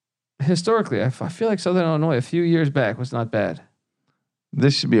historically, I feel like Southern Illinois a few years back was not bad.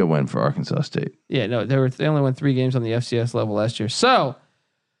 This should be a win for Arkansas State. Yeah, no, they only won 3 games on the FCS level last year. So,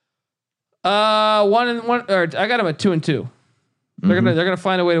 1-1, or I got them at 2-2. They're gonna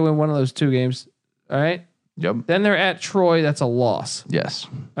find a way to win one of those 2 games. All right. Yep. Then they're at Troy. That's a loss. Yes.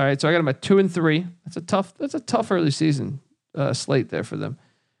 All right. So I got them at 2-3. That's a tough early season slate there for them.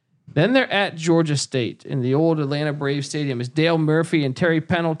 Then they're at Georgia State in the old Atlanta Braves Stadium. Is Dale Murphy and Terry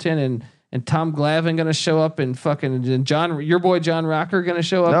Pendleton and Tom Glavine going to show up, and fucking your boy John Rocker going to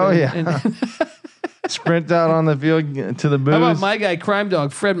show up? Sprint out on the field to the booth. How about my guy, Crime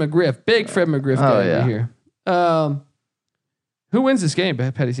Dog, Fred McGriff? Big Fred McGriff guy over here. Who wins this game,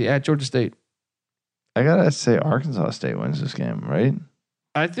 Petty C, at Georgia State? I got to say Arkansas State wins this game, right?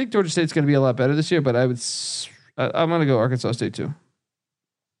 I think Georgia State's going to be a lot better this year, but I'm going to go Arkansas State too.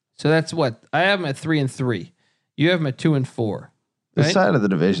 So that's what I have them at 3-3. You have them at 2-4. This right? side of the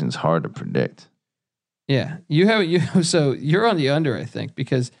division is hard to predict. Yeah, so you're on the under, I think,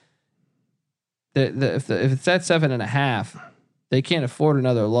 because if it's at 7.5, they can't afford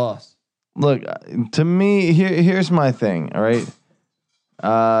another loss. Look, to me, here's my thing. All right.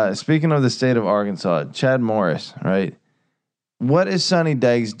 Speaking of the state of Arkansas, Chad Morris, right? What is Sonny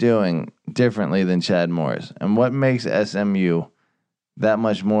Dykes doing differently than Chad Morris? And what makes SMU that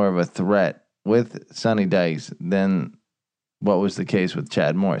much more of a threat with Sonny Dykes than what was the case with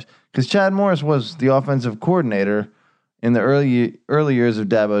Chad Morris? Because Chad Morris was the offensive coordinator in the early years of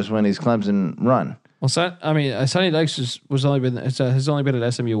Dabo Swinney's Clemson run. Well, Sonny Dykes has only been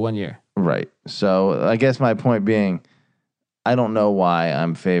at SMU 1 year. Right. So I guess my point being, I don't know why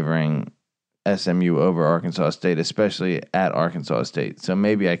I'm favoring SMU over Arkansas State, especially at Arkansas State. So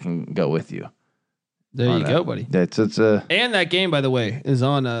maybe I can go with you. There you go, buddy. And that game, by the way, is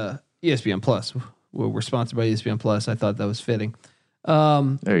on ESPN Plus. We're sponsored by ESPN Plus. I thought that was fitting.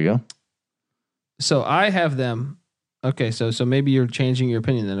 There you go. So I have them. Okay, so maybe you're changing your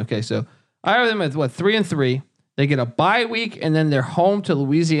opinion then. Okay, so I have them at 3-3. They get a bye week, and then they're home to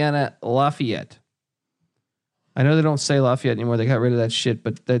Louisiana Lafayette. I know they don't say Lafayette anymore. They got rid of that shit,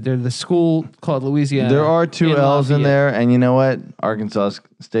 but they're the school called Louisiana. There are 2 L's Lafayette. in there, and you know what? Arkansas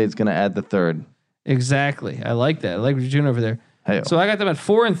State's going to add the 3rd. Exactly. I like that. I like what you're doing over there. Hey, so I got them at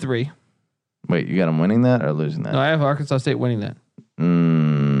 4-3. Wait, you got them winning that or losing that? No, I have Arkansas State winning that.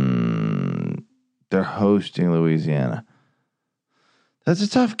 They're hosting Louisiana. That's a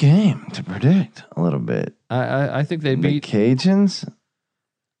tough game to predict a little bit. I think they beat the Cajuns.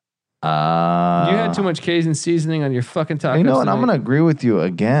 You had too much Cajun seasoning on your fucking tacos. You know what? Tonight. I'm gonna agree with you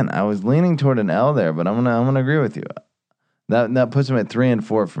again. I was leaning toward an L there, but I'm gonna agree with you. That puts them at 3 and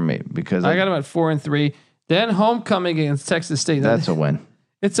 4 for me because I got them at 4-3. Then homecoming against Texas State. That's a win.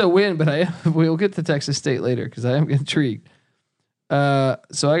 It's a win, but we'll get to Texas State later because I am intrigued. So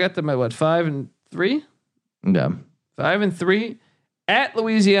I got them at 5-3. Yeah, 5-3 at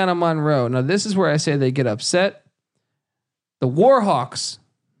Louisiana Monroe. Now this is where I say they get upset. The Warhawks.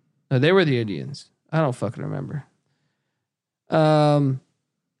 No, they were the Indians. I don't fucking remember. I'm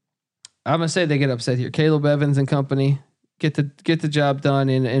gonna say they get upset here. Caleb Evans and company get the job done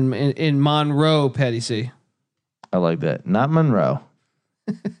in Monroe, Patty C. I like that. Not Monroe.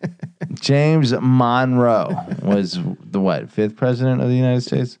 James Monroe was the 5th president of the United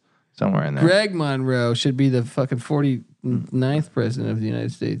States? Somewhere in there. Greg Monroe should be the fucking 49th president of the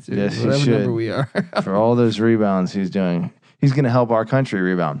United States. Yes, whatever he should. Number we are. For all those rebounds he's doing. He's going to help our country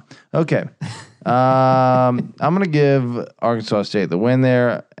rebound. Okay. I'm going to give Arkansas State the win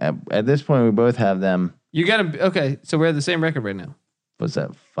there. At this point, we both have them. You got to, okay, so we're at the same record right now. What's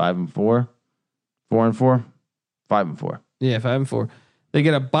that, 5-4? 4-4? 5-4. Yeah, 5-4. They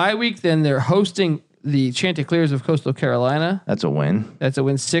get a bye week, then they're hosting the Chanticleers of Coastal Carolina. That's a win. That's a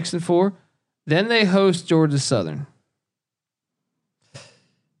win, 6-4. Then they host Georgia Southern.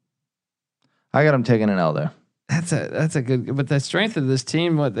 I got them taking an L there. That's a good, but the strength of this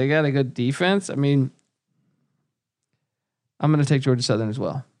team, they got a good defense. I mean, I'm going to take Georgia Southern as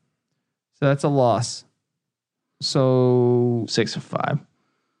well. So that's a loss. So 6-5.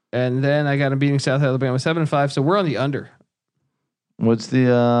 And then I got them beating South Alabama 7-5. So we're on the under. What's the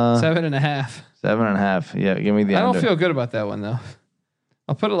 7.5? 7.5. Yeah, give me the under. I don't feel good about that one though.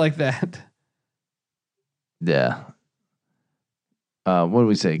 I'll put it like that. Yeah. What did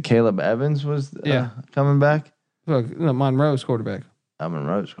we say? Caleb Evans was coming back? Look, no, Monroe's quarterback.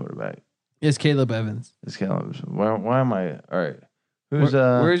 Monroe's quarterback. It's Caleb Evans. It's Caleb. Why am I? All right.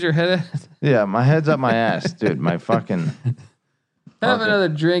 Where's your head at? Yeah, my head's up my ass, dude. My fucking Have another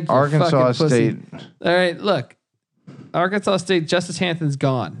drink. Arkansas State. All right, look. Arkansas State. Justice Hanson's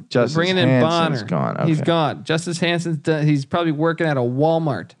gone. Justice Bringing in Hanson's Bonner. gone. Okay. He's gone. Justice Hanson's done. He's probably working at a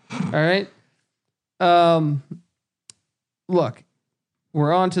Walmart. All right. Look,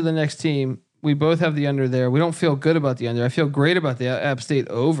 we're on to the next team. We both have the under there. We don't feel good about the under. I feel great about the App State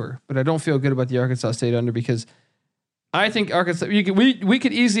over, but I don't feel good about the Arkansas State under because I think Arkansas. We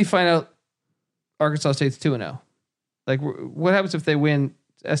could easily find out Arkansas State's 2-0. Like, what happens if they win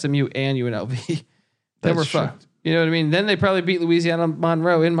SMU and UNLV? Then we're fucked. You know what I mean? Then they probably beat Louisiana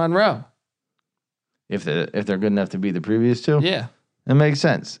Monroe in Monroe. If they're good enough to beat the previous two, Yeah, it makes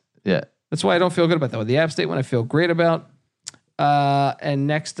sense. Yeah, that's why I don't feel good about that one. The App State one I feel great about. And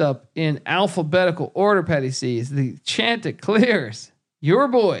next up in alphabetical order, Patty C, is the Chanticleers. Your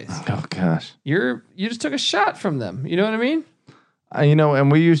boys. Oh gosh, You just took a shot from them. You know what I mean?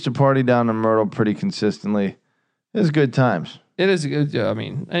 and we used to party down in Myrtle pretty consistently. It was good times. It is a good. I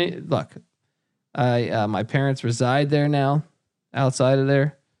mean, look, my parents reside there now. Outside of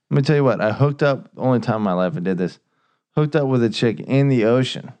there, Let me tell you what. I hooked up. The only time in my life I did this. Hooked up with a chick in the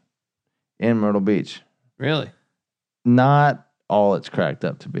ocean, in Myrtle Beach. really. Not all it's cracked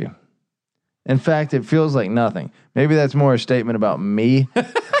up to be. In fact, it feels like nothing. Maybe that's more a statement about me.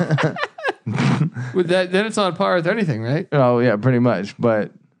 With that, then it's on par with anything, right? Oh yeah, pretty much.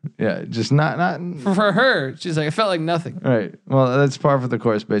 But yeah, just not For her, she's like, it felt like nothing. right. Well, that's par for the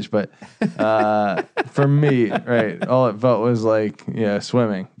course, bitch. But for me, right, all it felt was like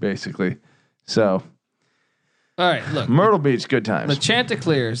swimming basically. So All right, look, Myrtle Beach, good the times.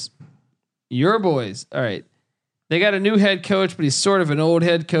 Chanticleers, your boys. All right. They got a new head coach, but he's sort of an old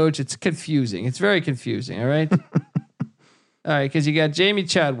head coach. It's confusing. It's very confusing. All right. All right. Because you got Jamie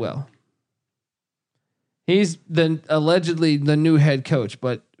Chadwell. He's allegedly the new head coach,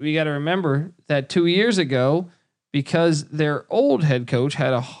 but we got to remember that 2 years ago, because their old head coach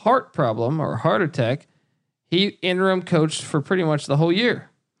had a heart problem or heart attack, he interim coached for pretty much the whole year.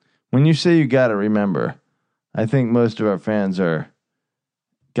 When you say you got to remember, I think most of our fans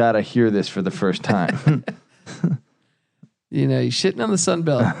got to hear this for the first time. You know, he's shitting on the Sun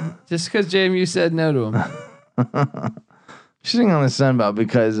Belt just because JMU said no to him. Shitting on the Sun Belt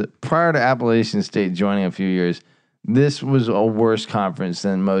because prior to Appalachian State joining a few years, this was a worse conference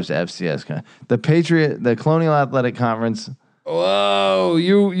than most FCS. The Colonial Athletic Conference. Whoa,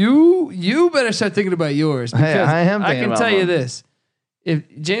 you better start thinking about yours. Hey, I am thinking I can about tell you mine. this. If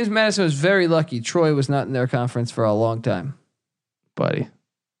James Madison was very lucky, Troy was not in their conference for a long time. Buddy,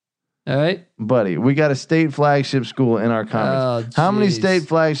 All right. we got a state flagship school in our conference. Oh, How many geez. state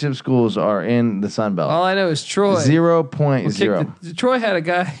flagship schools are in the Sun Belt? All I know is Troy. 0.0. Troy had a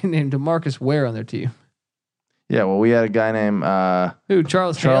guy named DeMarcus Ware on their team. Yeah, well, we had a guy named Who?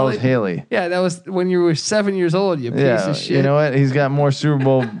 Charles Haley. Yeah, that was when you were 7 years old. You piece Yeah, of shit. you know what? He's got more Super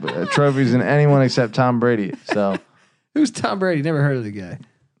Bowl trophies than anyone except Tom Brady. So Who's Tom Brady? Never heard of the guy.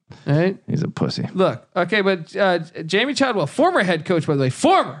 All right. he's a pussy. Look, okay, but Jamie Chadwell, former head coach, by the way,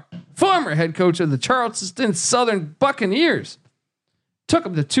 former head coach of the Charleston Southern Buccaneers, took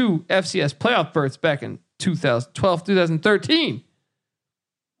them to 2 FCS playoff berths back in 2012, 2013.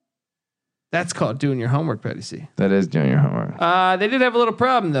 That's called doing your homework, Petty C. That is doing your homework. They did have a little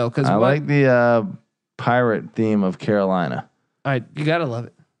problem though, because I like the pirate theme of Carolina. All right, you gotta love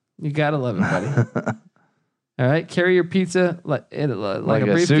it. You gotta love it, buddy. All right, carry your pizza like a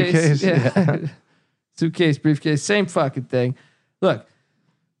briefcase. Suitcase? Yeah. Suitcase, briefcase, same fucking thing. Look,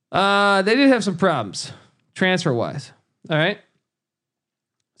 they did have some problems transfer wise. All right.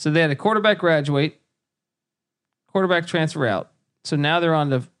 So they had a quarterback graduate, quarterback transfer out. So now they're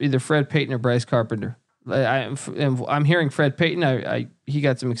on to either Fred Payton or Bryce Carpenter. I'm hearing Fred Payton. He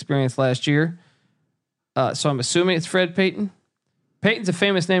got some experience last year. So I'm assuming it's Fred Payton. Payton's a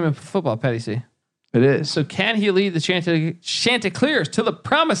famous name in football, Petty C. It is. So can he lead the Chanticleers to the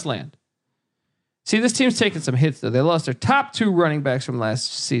promised land? See, this team's taking some hits, though. They lost their top 2 running backs from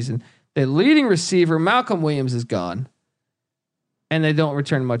last season. Their leading receiver, Malcolm Williams, is gone. And they don't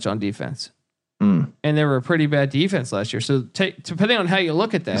return much on defense. And they were a pretty bad defense last year. So depending on how you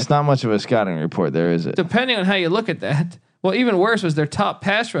look at that. It's not much of a scouting report there, is it? Depending on how you look at that. Well, even worse was their top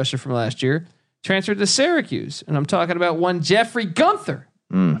pass rusher from last year transferred to Syracuse. And I'm talking about one Jeffrey Gunther.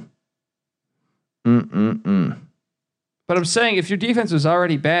 But I'm saying if your defense was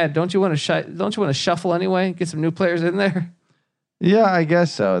already bad, don't you want to shuffle anyway? Get some new players in there? Yeah, I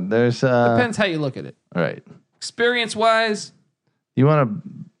guess so. There's Depends how you look at it. right. Experience wise, You want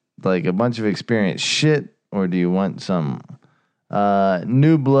a bunch of experienced shit, or do you want some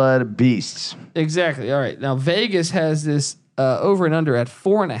new blood beasts? exactly. All right. Now Vegas has this over and under at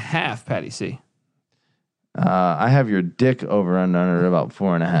 4.5. Patty C. I have your dick over and under about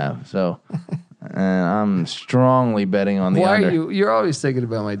 4.5. So and I'm strongly betting on the Why under. are you? You're always thinking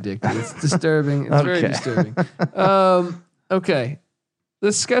about my dick. Dude. It's disturbing. It's very Okay. disturbing. Okay.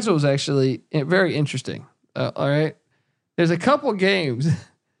 This schedule is actually very interesting. All right. There's a couple games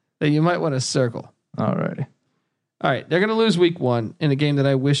that you might want to circle. Alrighty. All right. They're going to lose week 1 in a game that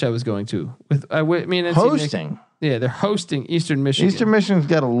I wish I was going to. Me and NC Hosting. Nick, they're hosting Eastern Michigan. Eastern Michigan's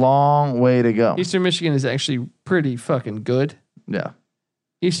got a long way to go. Eastern Michigan is actually pretty fucking good. Yeah.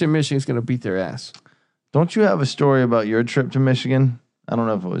 Eastern Michigan's going to beat their ass. Don't you have a story about your trip to Michigan? I don't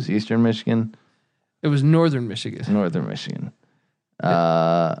know if it was Eastern Michigan, It was Northern Michigan. Northern Michigan.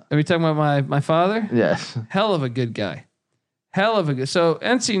 Are we talking about my father? Yes. Hell of a good guy. Hell of a good. So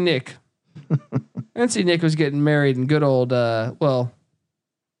NC Nick was getting married in good old,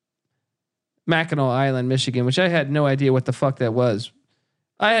 Mackinac Island, Michigan, which I had no idea what the fuck that was.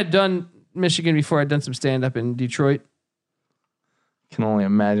 I had done Michigan before. I'd done some stand up in Detroit. Can only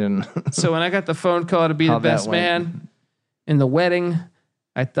imagine. So when I got the phone call to be the How that best went. man in the wedding,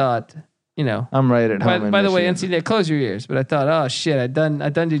 I thought, I'm right at home. By the way, Michigan. NC Nick, close your ears. But I thought, oh shit, I'd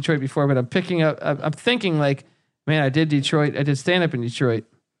done Detroit before, but I'm picking up. I'm thinking like, man, I did Detroit. I did stand up in Detroit.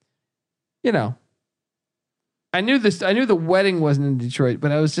 I knew this. I knew the wedding wasn't in Detroit,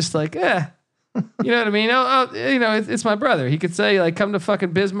 but I was just like, you know what I mean? It's my brother. He could say like, come to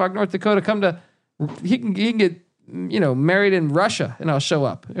fucking Bismarck, North Dakota. He can get married in Russia, and I'll show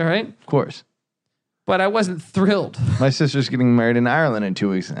up. All right, Of course. but I wasn't thrilled. My sister's getting married in Ireland in 2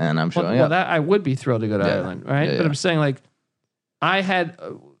 weeks, and I'm showing Well, up. that I would be thrilled to go to Yeah. Ireland, right? Yeah, But yeah. I'm saying like, I had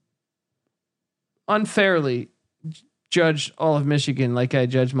unfairly judged all of Michigan like I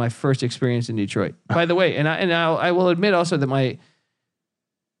judged my first experience in Detroit. By the way, I will admit also that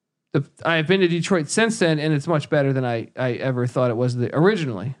I've been to Detroit since then, and it's much better than I ever thought it was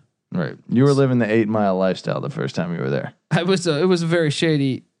originally. Right. You were living the 8 mile lifestyle the first time you were there. It was a very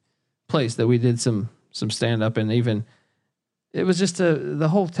shady place that we did some stand up, and even it was just the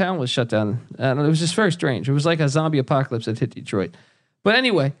whole town was shut down. It was just very strange. It was like a zombie apocalypse that hit Detroit. But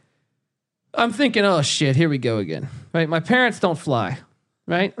anyway, I'm thinking, oh shit, here we go again. Right? My parents don't fly.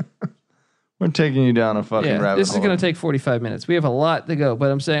 Right? We're taking you down a fucking rabbit this is hole. going to take 45 minutes. We have a lot to go,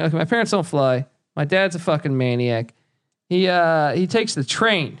 but I'm saying, okay, my parents don't fly. My dad's a fucking maniac. He takes the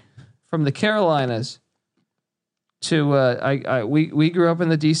train from the Carolinas to we grew up in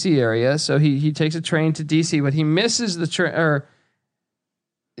the DC area, so he takes a train to DC, but he misses the train. Or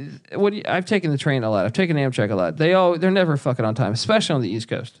I've taken the train a lot. I've taken Amtrak a lot. They're never fucking on time, especially on the East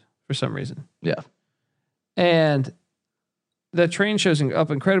Coast for some reason. Yeah. And the train shows up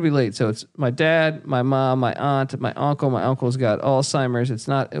incredibly late. So it's my dad, my mom, my aunt, my uncle. My uncle's got Alzheimer's.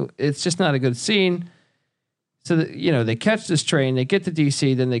 It's just not a good scene. So they catch this train, they get to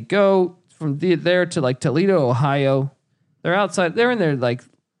DC, then they go from there to like Toledo, Ohio. They're outside. They're in their like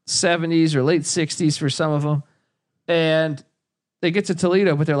 70s or late 60s for some of them, and they get to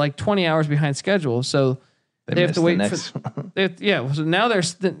Toledo, but they're like 20 hours behind schedule. So they have to wait for. So now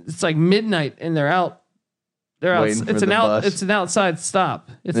it's like midnight, and they're out. They're out. Waiting for the bus. It's an outside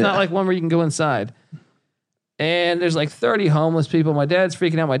stop. It's not like one where you can go inside. And there's like 30 homeless people. My dad's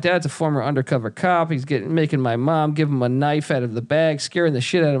freaking out. My dad's a former undercover cop. He's making my mom give him a knife out of the bag, scaring the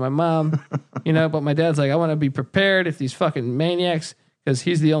shit out of my mom. But my dad's like, I want to be prepared if these fucking maniacs, because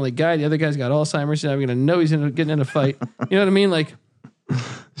he's the only guy. The other guy's got Alzheimer's, and I'm gonna know he's getting in a fight. You know what I mean? Like,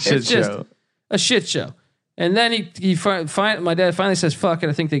 Shit it's just show. a shit show. And then my dad finally says, fuck it.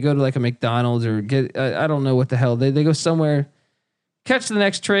 I think they go to like a McDonald's or I don't know what the hell. They go somewhere, catch the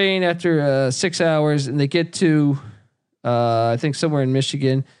next train after 6 hours, and they get to, I think somewhere in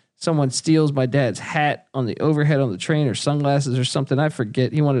Michigan. Someone steals my dad's hat on the overhead on the train, or sunglasses or something. I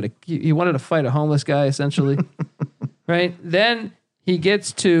forget. He wanted to fight a homeless guy, essentially. Right? Then he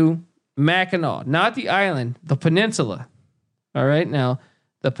gets to Mackinac, not the island, the peninsula. All right. Now,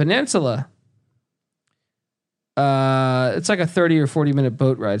 the peninsula, it's like a 30 or 40 minute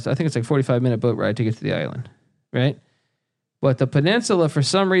boat ride. So I think it's like 45-minute boat ride to get to the island. Right? But the peninsula, for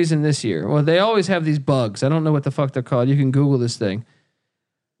some reason this year, well, they always have these bugs. I don't know what the fuck they're called. You can Google this thing.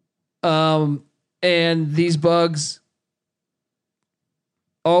 And these bugs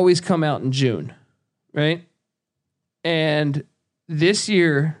always come out in June, right? And this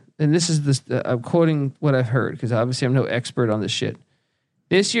year, and this is this, I'm quoting what I've heard, because obviously I'm no expert on this shit.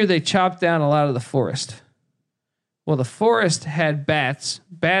 This year they chopped down a lot of the forest. Well, the forest had bats.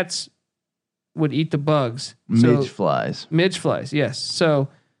 Bats would eat the bugs. Midge flies. Midge flies, yes. So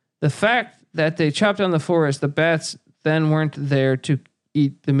the fact that they chopped down the forest, the bats then weren't there to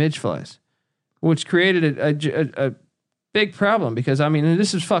eat the midge flies, which created a big problem, because, I mean, and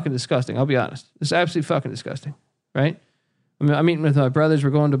this is fucking disgusting. I'll be honest. This is absolutely fucking disgusting, right? I'm meeting with my brothers.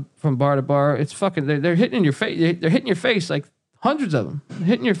 We're going from bar to bar. It's fucking. They're hitting in your face. They're hitting your face like hundreds of them,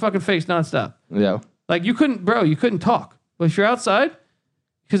 hitting your fucking face nonstop. Yeah. Like you couldn't talk. But if you're outside,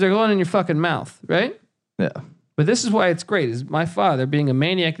 because they're going in your fucking mouth, right? Yeah. But this is why it's great. Is my father being a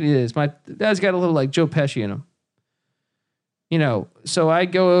maniac that he is. My dad's got a little like Joe Pesci in him. You know, so I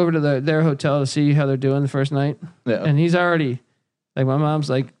go over to their hotel to see how they're doing the first night. Yeah. And he's already, like my mom's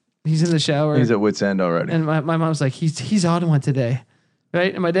like, he's in the shower. He's at wit's end already. And my mom's like, he's on one today.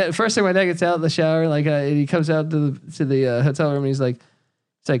 Right? And my dad, first thing my dad gets out of the shower, like and he comes out to the hotel room and he's like,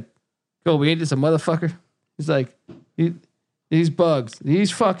 Colby, ain't this a motherfucker? He's like, these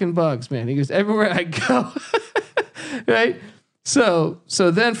fucking bugs, man. He goes, everywhere I go. Right? So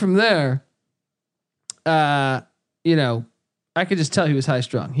then from there, you know, I could just tell he was high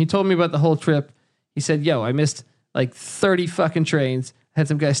strung. He told me about the whole trip. He said, yo, I missed like 30 fucking trains. Had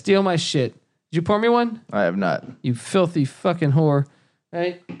some guy steal my shit. Did you pour me one? I have not. You filthy fucking whore.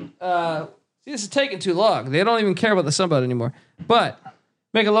 Right? See, this is taking too long. They don't even care about the Sunbelt anymore. But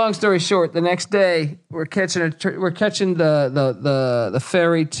make a long story short, the next day we're catching the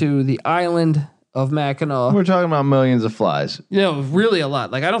ferry to the island of Mackinac. We're talking about millions of flies. You know, really a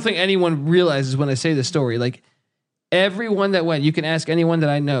lot. Like I don't think anyone realizes when I say this story. Like everyone that went, you can ask anyone that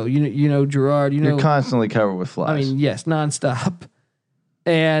I know. You know Gerard. You're constantly covered with flies. I mean, yes, nonstop.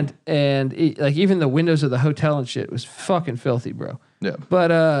 And like even the windows of the hotel and shit was fucking filthy, bro. Yeah.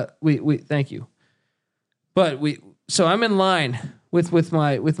 But we thank you. But so I'm in line with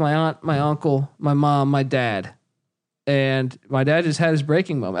my aunt, my uncle, my mom, my dad. And my dad just had his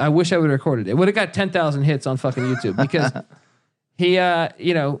breaking moment. I wish I would have recorded it. It would have got 10,000 hits on fucking YouTube because he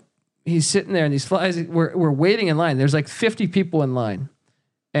you know, he's sitting there and these flies we're waiting in line. There's like 50 people in line.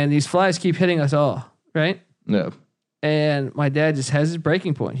 And these flies keep hitting us all, right? Yeah. And my dad just has his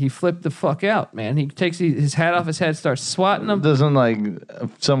breaking point. He flipped the fuck out, man. He takes his hat off his head, starts swatting them. Doesn't like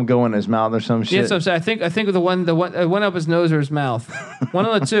some go in his mouth or some shit. Yeah, so I'm saying. I think the one up his nose or his mouth, one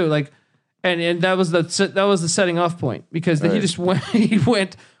of the two. Like, and that was the setting off point because he just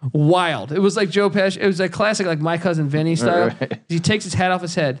went wild. It was like Joe Pesci. It was like classic like My Cousin Vinny style. Right. He takes his hat off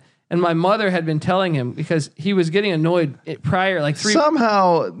his head. And my mother had been telling him because he was getting annoyed prior, like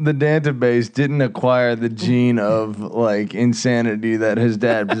somehow the database didn't acquire the gene of like insanity that his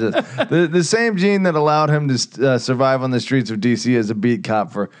dad possessed. the same gene that allowed him to survive on the streets of DC as a beat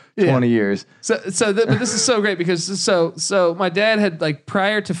cop for 20 years. But this is so great because so my dad had like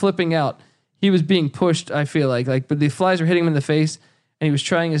prior to flipping out, he was being pushed. I feel like, but the flies were hitting him in the face, and he was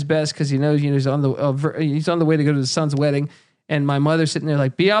trying his best because he knows he's on the way to go to his son's wedding. And my mother's sitting there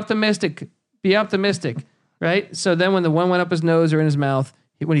like, be optimistic, right? So then when the one went up his nose or in his mouth,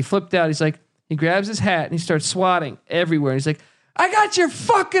 when he flipped out, he's like, he grabs his hat and he starts swatting everywhere. And he's like, I got your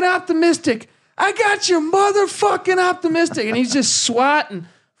fucking optimistic. I got your motherfucking optimistic. And he's just swatting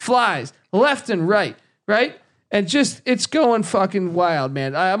flies left and right? And just it's going fucking wild,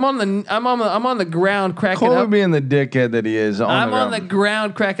 man. I'm on the ground cracking up. Colby being the dickhead that he is. I'm on the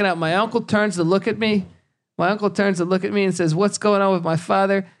ground cracking up. My uncle turns to look at me. And says, what's going on with my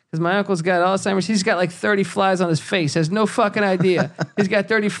father? Because my uncle's got Alzheimer's. He's got like 30 flies on his face. Has no fucking idea. He's got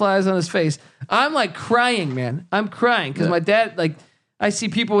 30 flies on his face. I'm like crying, man. I'm crying because my dad, like, I see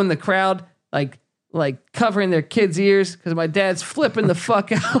people in the crowd, like covering their kids' ears because my dad's flipping the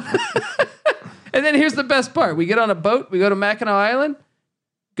fuck out. And then here's the best part. We get on a boat. We go to Mackinac Island.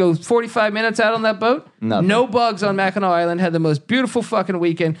 Go 45 minutes out on that boat. Nothing. No bugs on Mackinac Island. Had the most beautiful fucking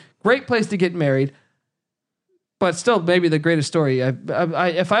weekend. Great place to get married. But still, maybe the greatest story.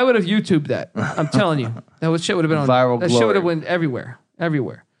 If I would have YouTubed that, I'm telling you, that shit would have been on viral. That shit would have went everywhere.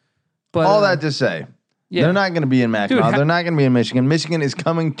 But all that to say, they're not going to be in Mackinac. They're not going to be in Michigan. Michigan is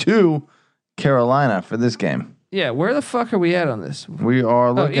coming to Carolina for this game. Yeah, where the fuck are we at on this? We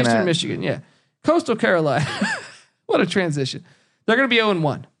are looking at Eastern Michigan. Yeah, Coastal Carolina. What a transition. They're going to be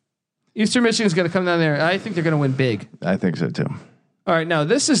 0-1. Eastern Michigan's going to come down there. I think they're going to win big. I think so too. All right, now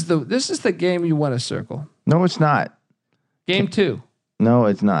this is the game you want to circle. No, it's not. Game 2. No,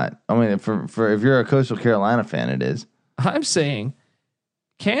 it's not. I mean, for if you're a Coastal Carolina fan, it is. I'm saying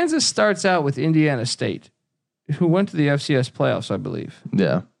Kansas starts out with Indiana State, who went to the FCS playoffs, I believe.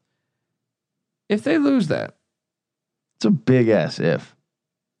 Yeah. If they lose that, it's a big ass if.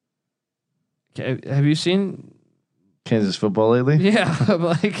 Okay, have you seen Kansas football lately? Yeah,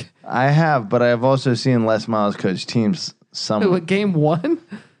 like I have, but I have also seen Les Miles coach teams. Game 1?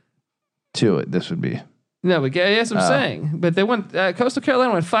 2. This would be. No, but yes, I'm saying. But they went. Coastal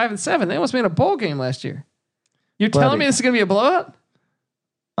Carolina went 5-7. They almost made a bowl game last year. You're telling me this is going to be a blowout?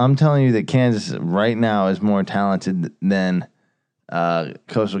 I'm telling you that Kansas right now is more talented than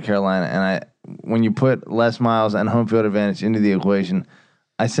Coastal Carolina, and when you put Les Miles and home field advantage into the equation,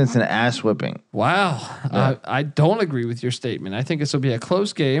 I sense an ass whipping. Wow. Yeah. I don't agree with your statement. I think this will be a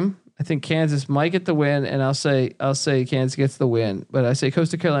close game. I think Kansas might get the win, and I'll say Kansas gets the win. But I say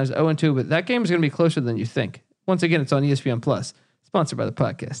Coastal Carolina's 0-2, but that game is going to be closer than you think. Once again, it's on ESPN Plus, sponsored by the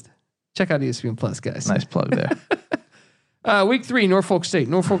podcast. Check out ESPN Plus, guys. Nice plug there. Week 3, Norfolk State.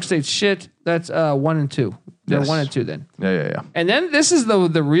 Norfolk State shit. That's 1-2. They're Yes. 1-2 then. Yeah. And then this is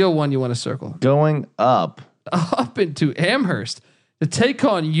the real one you want to circle. Going up. Up into Amherst to take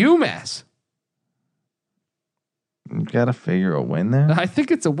on UMass. You got to figure a win there. I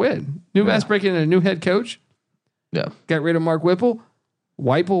think it's a win. UMass breaking in a new head coach. Yeah. Got rid of Mark Whipple,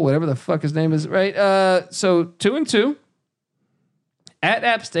 whatever the fuck his name is. Right. So 2-2 at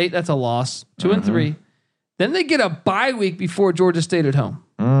App State. That's a loss. 2-3. Then they get a bye week before Georgia State at home.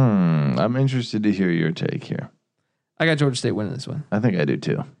 I'm interested to hear your take here. I got Georgia State winning this one. I think I do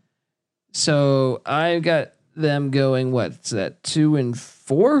too. So I got them going. What's that?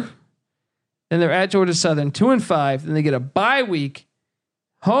 2-4. Then they're at Georgia Southern 2-5. Then they get a bye week,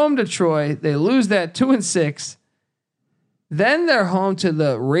 home to Troy. They lose that 2-6. Then they're home to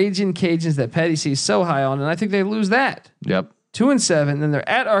the Raging Cajuns that Patty C is so high on, and I think they lose that. Yep. 2-7. Then they're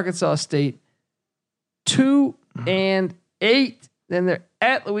at Arkansas State 2-8. Then they're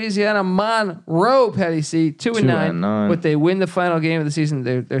at Louisiana Monroe. Patty C 2-9. But they win the final game of the season.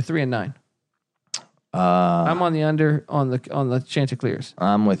 They're 3-9. I'm on the under on the Chanticleers.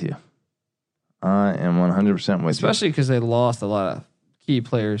 I'm with you. I am 100% with you. Especially because they lost a lot of key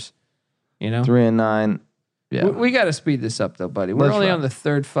players. 3-9. Yeah. We got to speed this up though, buddy. We're only on the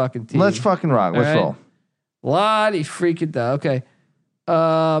third fucking team. Let's fucking rock. Let's roll. Lottie freaking da. Okay.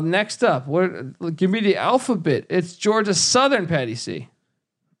 Next up, give me the alphabet. It's Georgia Southern, Patty C.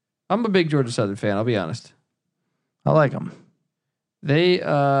 I'm a big Georgia Southern fan. I'll be honest. I like them. They've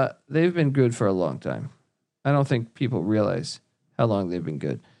been good for a long time. I don't think people realize how long they've been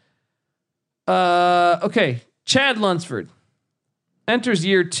good. Okay. Chad Lunsford enters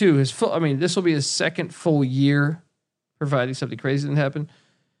year 2. This will be his second full year, providing something crazy didn't happen.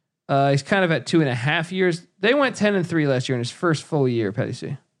 He's kind of at 2.5 years. They went 10-3 last year in his first full year, Patty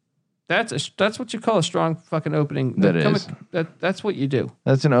C. That's what you call a strong fucking opening. That's what you do.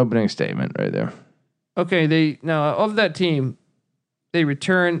 That's an opening statement right there. Okay, of that team, they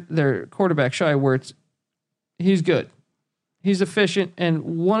return their quarterback, Shai Wertz. He's good. He's efficient. And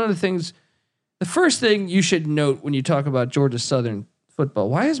the first thing you should note when you talk about Georgia Southern football,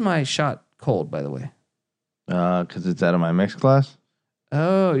 why is my shot cold, by the way? Because it's out of my mixed class.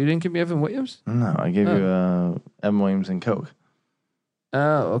 Oh, you didn't give me Evan Williams? No, I gave you Evan Williams and Coke.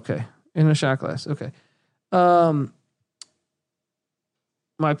 Oh, okay. In a shot glass. Okay. My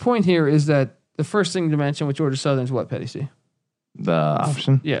point here is that the first thing to mention with Georgia Southern is what, Petty C? The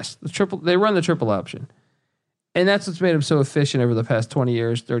option? Yes. They run the triple option. And that's what's made them so efficient over the past 20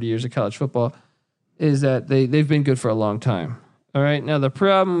 years, 30 years of college football, is that they've been good for a long time. All right. Now the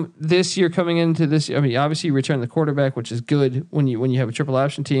problem this year coming into this, obviously you return the quarterback, which is good when you have a triple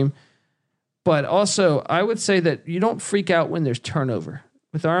option team. But also, I would say that you don't freak out when there's turnover.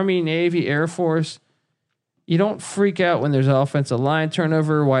 With Army, Navy, Air Force, you don't freak out when there's offensive line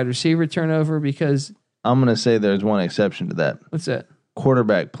turnover, wide receiver turnover, because I'm going to say there's one exception to that. What's that?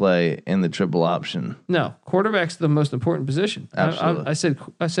 Quarterback play in the triple option. No, quarterback's the most important position. Absolutely.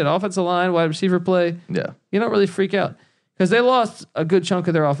 I said offensive line, wide receiver play. Yeah. You don't really freak out because they lost a good chunk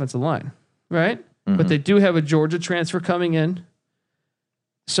of their offensive line, right? Mm-hmm. But they do have a Georgia transfer coming in.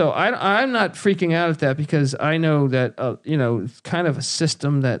 So I'm not freaking out at that because I know that, it's kind of a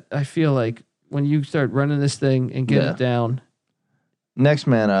system that I feel like when you start running this thing and get it down. Next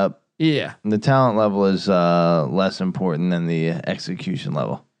man up. Yeah. The talent level is less important than the execution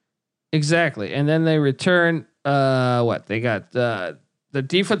level. Exactly. And then they return, they got the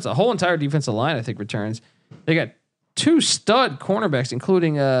defense, the whole entire defensive line, I think, returns. They got 2 stud cornerbacks,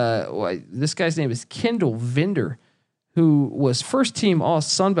 including this guy's name is Kendall Vinder, who was first team all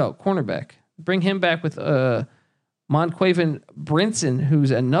Sunbelt cornerback. Bring him back with Monquavian Brinson, who's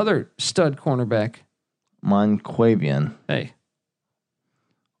another stud cornerback. Monquavian. Hey.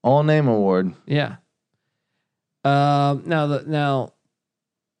 All name award. Yeah. Now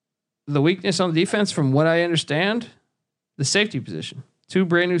the weakness on the defense, from what I understand, the safety position. 2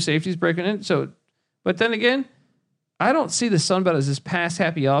 brand new safeties breaking in. So, but then again, I don't see the Sunbelt as this pass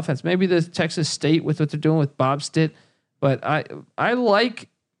happy offense. Maybe the Texas State with what they're doing with Bob Stitt, but I like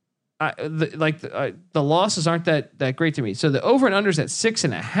the losses aren't that great to me. So the over and unders at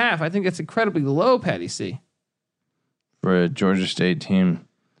 6.5. I think that's incredibly low, Patty C. For a Georgia State team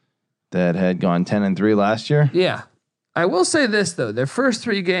that had gone 10-3 last year. Yeah. I will say this though: their first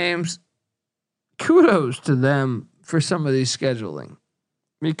 3 games, kudos to them for some of these scheduling,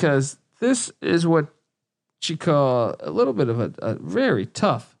 because this is what you call a little bit of a very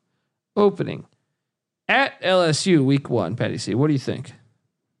tough opening at LSU week 1. Patty C, what do you think?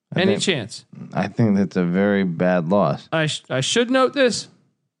 Any chance? I think that's a very bad loss. I should note this: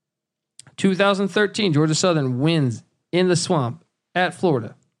 2013 Georgia Southern wins in the Swamp at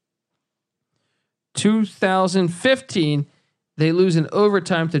Florida. 2015 they lose in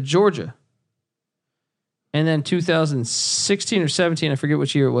overtime to Georgia. And then 2016 or 17, I forget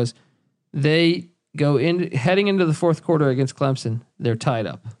which year it was, they go in heading into the fourth quarter against Clemson. They're tied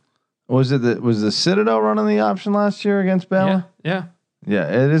up. Was the Citadel running the option last year against Bama? Yeah. Yeah,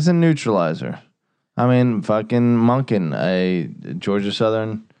 it is a neutralizer. I mean, fucking Monken, a Georgia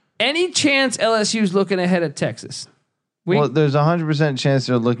Southern. Any chance LSU's looking ahead at Texas? Well, there's 100% chance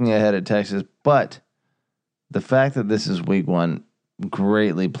they're looking ahead at Texas, but the fact that this is week 1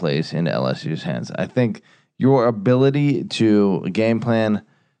 greatly plays into LSU's hands. I think your ability to game plan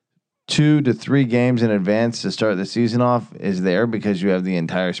 2 to 3 games in advance to start the season off is there because you have the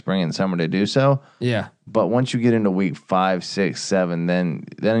entire spring and summer to do so. Yeah. But once you get into week 5, 6, 7, then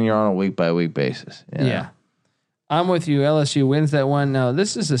you're on a week by week basis. You know? Yeah. I'm with you. LSU wins that one. Now,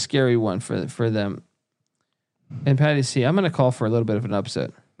 this is a scary one for them. And Patty C, I'm going to call for a little bit of an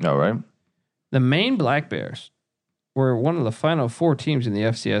upset. All right. The Maine Black Bears were one of the final 4 teams in the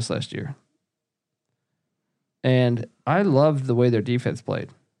FCS last year. And I loved the way their defense played.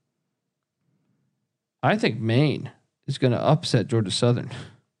 I think Maine is going to upset Georgia Southern.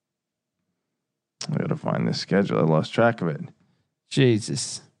 I got to find this schedule. I lost track of it.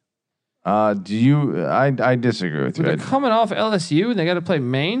 Jesus. I disagree with you. They're coming off LSU and they got to play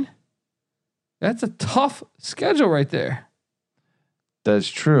Maine. That's a tough schedule right there. That's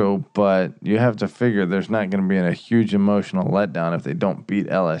true, but you have to figure there's not going to be a huge emotional letdown if they don't beat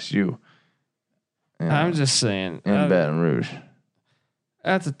LSU. You know, I'm just saying. in Baton Rouge.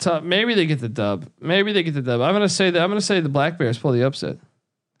 That's a tough. Maybe they get the dub. I'm gonna say the Black Bears pull the upset.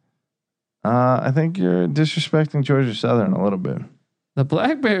 I think you're disrespecting Georgia Southern a little bit. The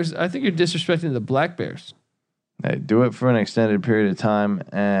Black Bears. I think you're disrespecting the Black Bears. Hey, do it for an extended period of time,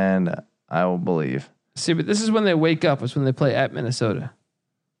 and I will believe. See, but this is when they wake up. It's when they play at Minnesota.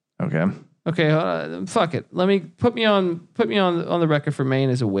 Okay. Okay. Fuck it. Let me put me on the record for Maine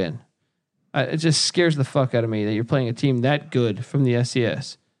as a win. It just scares the fuck out of me that you're playing a team that good from the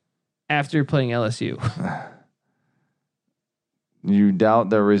SCS after you're playing LSU. You doubt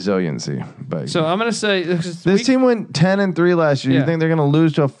their resiliency, but so I'm gonna say this team went 10-3 last year. Yeah. You think they're gonna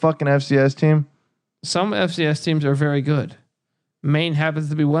lose to a fucking FCS team? Some FCS teams are very good. Maine happens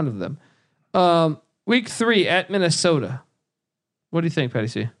to be one of them. Week 3 at Minnesota. What do you think, Patty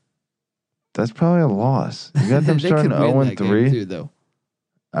C? That's probably a loss. You got them starting 0-3, too, though.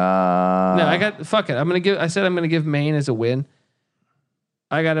 No, I got fuck it. I'm gonna give Maine as a win.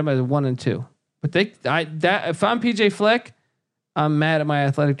 I got them as 1-2. But if I'm PJ Fleck, I'm mad at my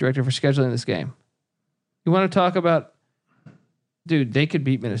athletic director for scheduling this game. You want to talk about, dude? They could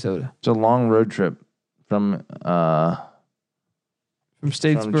beat Minnesota. It's a long road trip from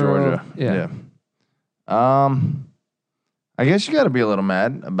Statesboro, Georgia. Yeah. I guess you got to be a little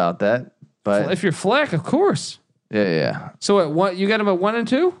mad about that, but If you're Fleck, of course. yeah. So at what you got them at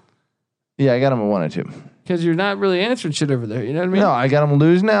 1-2? Yeah, I got them at 1-2. Because you're not really answering shit over there. You know what I mean? No, I got them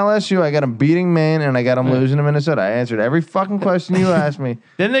losing to LSU. I got them beating Maine, and I got them losing to Minnesota. I answered every fucking question you asked me.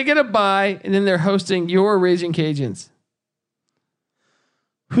 Then they get a bye, and then they're hosting your Raging Cajuns.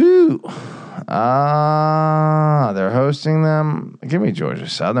 Whew. They're hosting them. Give me Georgia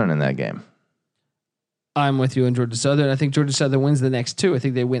Southern in that game. I'm with you in Georgia Southern. I think Georgia Southern wins the next 2. I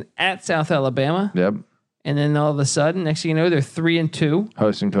think they win at South Alabama. Yep. And then all of a sudden, next thing you know, they're 3-2.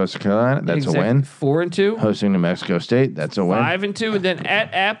 Hosting Coastal Carolina, that's a win. 4-2. Hosting New Mexico State, that's a win. 5-2, and then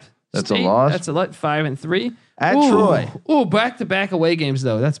at App That's State, a loss. That's a lot. 5-3. At Troy. Ooh, back-to-back away games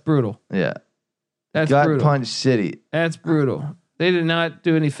though. That's brutal. Yeah. That's Gut brutal. Punch City. That's brutal. They did not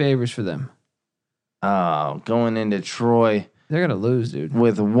do any favors for them. Oh, going into Troy They're gonna lose, dude.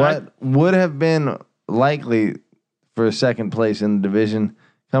 with what would have been likely for a second place in the division,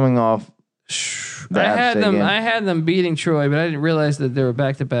 coming off. I had them beating Troy, but I didn't realize that they were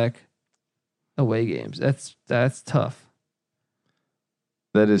back-to-back away games. That's tough.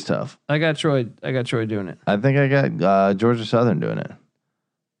 That is tough. I got Troy doing it. I think I got Georgia Southern doing it. I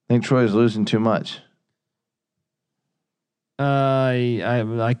think Troy's losing too much.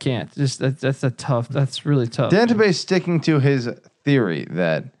 I can't. Just that's really tough. Dantabase sticking to his theory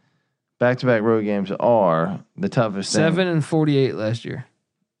that back-to-back road games are the toughest thing. 7-48 last year.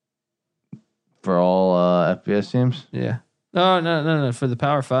 For all FBS teams? Yeah. No. For the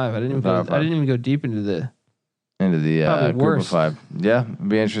Power Five, I didn't even go deep into the group of 5. Yeah, it'd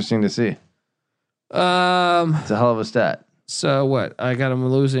be interesting to see. It's a hell of a stat. So what? I got them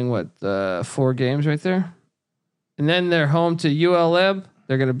losing 4 games right there, and then they're home to ULM.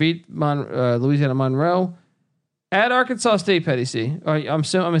 They're going to beat Louisiana Monroe at Arkansas State. Petty C. I'm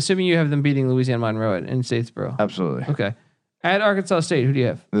assuming you have them beating Louisiana Monroe in Statesboro. Absolutely. Okay. At Arkansas State, who do you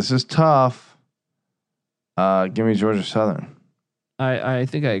have? This is tough. Give me Georgia Southern. I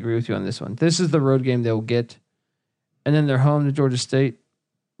think I agree with you on this one. This is the road game they'll get, and then they're home to Georgia State.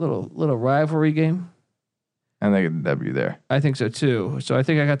 Little rivalry game. And they get the W there. I think so too. So I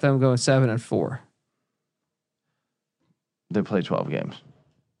think I got them going 7-4. They play 12 games.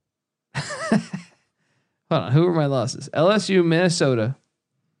 Hold on. Who are my losses? LSU, Minnesota,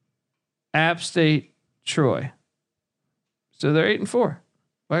 App State, Troy. So they're 8-4.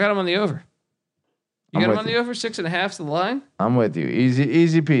 I got them on the over. You got them on the over 6.5 to the line? I'm with you.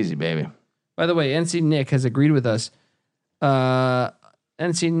 Easy peasy, baby. By the way, NC Nick has agreed with us.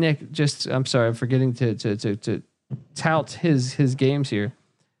 NC Nick, I'm sorry, I'm forgetting to tout his games here.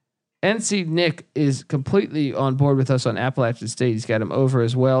 NC Nick is completely on board with us on Appalachian State. He's got him over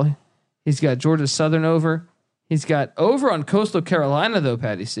as well. He's got Georgia Southern over. He's got over on Coastal Carolina though,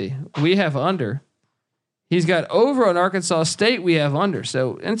 Patty C. We have under. He's got over on Arkansas State. We have under.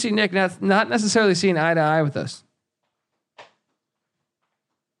 So NC Nick not necessarily seeing eye to eye with us.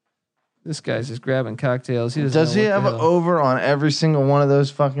 This guy's just grabbing cocktails. Does he have an over on every single one of those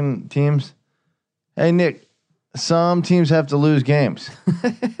fucking teams? Hey, Nick, some teams have to lose games.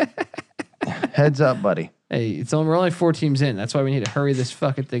 Heads up, buddy. Hey, we're only 4 teams in. That's why we need to hurry this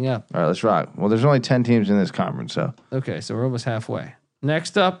fucking thing up. All right, let's rock. Well, there's only 10 teams in this conference, so. Okay, so we're almost halfway.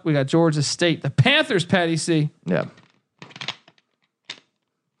 Next up, we got Georgia State. The Panthers, Patty C. Yeah.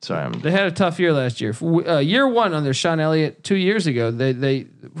 Sorry, they had a tough year last year. Year 1 under Sean Elliott 2 years ago.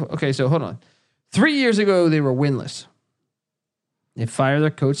 Okay, so hold on. 3 years ago, they were winless. They fire their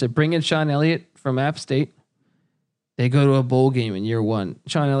coach. They bring in Sean Elliott from App State. They go to a bowl game in year 1.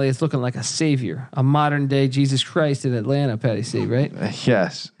 Sean Elliott's looking like a savior, a modern day Jesus Christ in Atlanta, Patty C, right?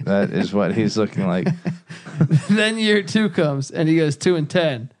 Yes, that is what he's looking like. Then year 2 comes and he goes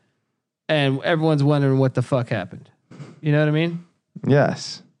 2-10, and everyone's wondering what the fuck happened. You know what I mean?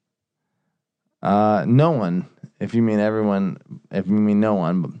 Yes. No one, if you mean everyone, if you mean no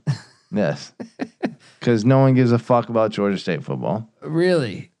one, but yes. Because no one gives a fuck about Georgia State football.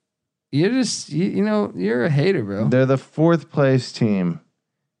 Really? You're just, you're a hater, bro. They're the 4th place team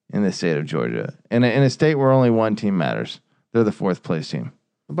in the state of Georgia. In a state where only one team matters. They're the 4th place team.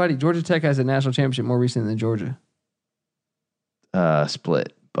 Buddy, Georgia Tech has a national championship more recent than Georgia.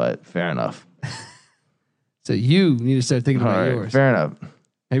 Split, but fair enough. So you need to start thinking about yours. Fair enough.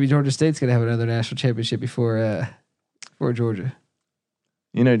 Maybe Georgia State's going to have another national championship before Georgia.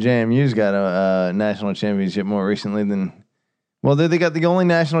 JMU's got a national championship more recently than... Well, they got the only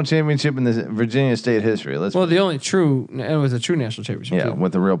national championship in the Virginia State history. It was a true national championship. Yeah, too.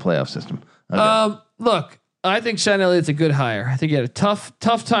 with the real playoff system. Okay. Look, I think Sean Elliott's a good hire. I think he had a tough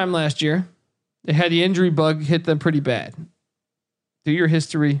time last year. They had the injury bug hit them pretty bad. Do your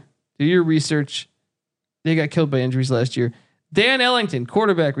history, do your research. They got killed by injuries last year. Dan Ellington,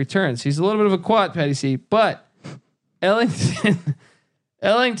 quarterback, returns. He's a little bit of a quad, Patty C, but Ellington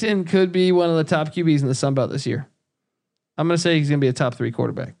could be one of the top QBs in the Sun Belt this year. I'm going to say he's going to be a top 3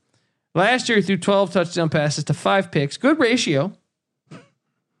 quarterback. Last year, he threw 12 touchdown passes to 5 picks. Good ratio.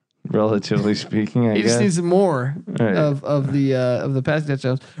 Relatively speaking, I guess. He just needs more of the passing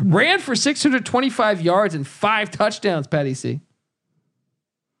touchdowns. Ran for 625 yards and 5 touchdowns, Patty C.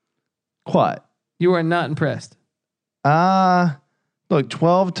 What? You are not impressed. Look,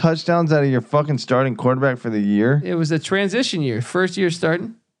 12 touchdowns out of your fucking starting quarterback for the year. It was a transition year. First year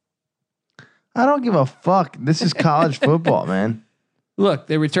starting. I don't give a fuck. This is college football, man. Look,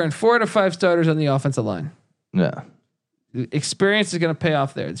 they returned 4 out of 5 starters on the offensive line. Yeah. Experience is going to pay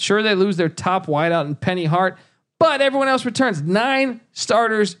off there. Sure, they lose their top wideout in Penny Hart, but everyone else returns. 9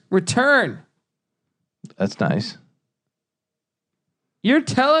 starters return. That's nice. You're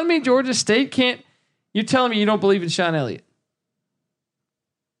telling me Georgia State can't... You're telling me you don't believe in Sean Elliott?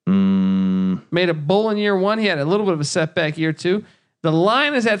 Made a bowl in year 1. He had a little bit of a setback year 2. The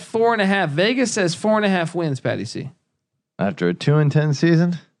line is at 4.5. Vegas says 4.5 wins, Patty C. After a 2-10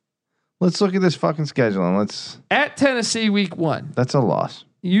 season? Let's look at this fucking schedule and let's... At Tennessee week 1. That's a loss.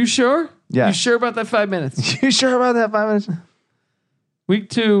 You sure? Yeah. You sure about that 5 minutes? You sure about that 5 minutes? Week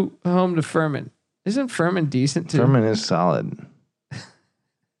 2, home to Furman. Isn't Furman decent too? Furman is solid.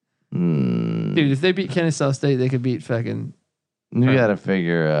 Dude, if they beat Kennesaw State, they could beat fucking You got to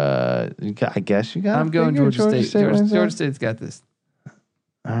figure. I guess you got. I'm going Georgia State. wins that? Georgia State's got this.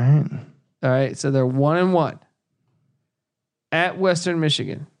 All right. All right, so they're 1-1 at Western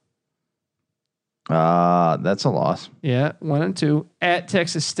Michigan. That's a loss. Yeah, 1-2 at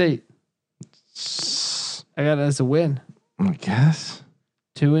Texas State. I got it as a win. I guess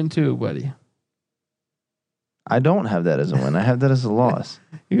 2-2, buddy. I don't have that as a win. I have that as a loss.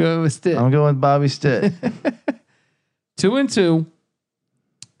 You go with Stitt. I'm going with Bobby Stitt. 2-2.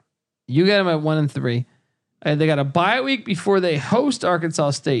 You got them at 1-3. And they got a bye week before they host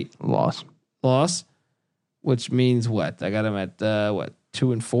Arkansas State. Loss, which means what? I got them at 2-4.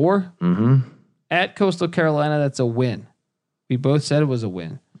 Mm-hmm. At Coastal Carolina, that's a win. We both said it was a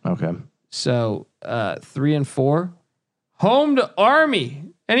win. Okay. So 3-4. Home to Army.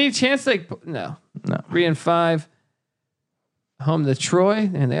 Any chance they? No. 3-5. Home to Troy,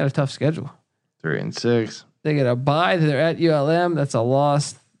 and they had a tough schedule. 3-6. They get a bye. They're at ULM. That's a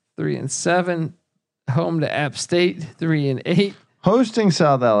loss. 3-7. Home to App State. 3-8. Hosting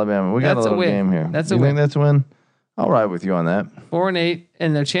South Alabama. We got That's a little a win. game here. That's you a think win. that's a win? I'll ride with you on that. 4-8,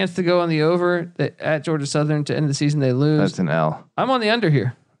 and their chance to go on the over at Georgia Southern to end the season, they lose. That's an L. I'm on the under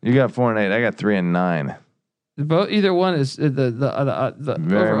here. You got 4-8. I got 3-9. Either one is the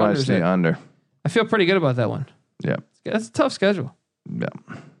Very over much the under. I feel pretty good about that one. Yep. That's a tough schedule. Yep.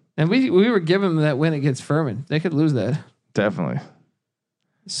 And we were giving them that win against Furman. They could lose that. Definitely.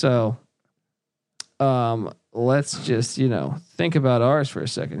 So, let's just think about ours for a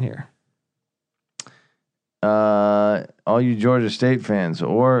second here. All you Georgia State fans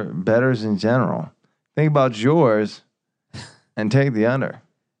or bettors in general, think about yours and take the under.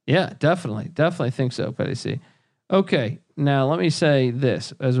 Yeah, definitely think so, Petty C. Okay, now let me say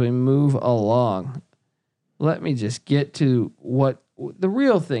this as we move along. Let me just get to what the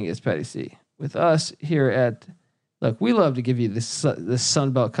real thing is, Petty C. With us here at, look, we love to give you this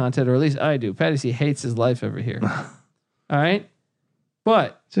Sunbelt content, or at least I do. Petty C hates his life over here. All right,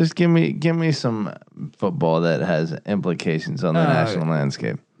 but just give me some football that has implications on the national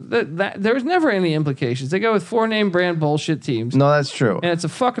landscape. There's never any implications. They go with 4-name brand bullshit teams. No, that's true. And it's a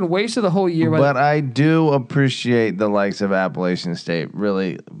fucking waste of the whole year. But I do appreciate the likes of Appalachian State,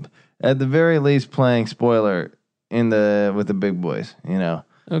 really, at the very least, playing spoiler with the big boys.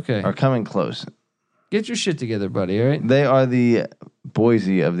 Okay, are coming close. Get your shit together, buddy. All right. They are the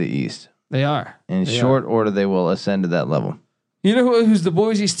Boise of the East. They are. In short order, they will ascend to that level. You know who's the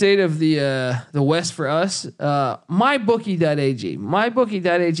Boise State of the West for us? MyBookie.ag.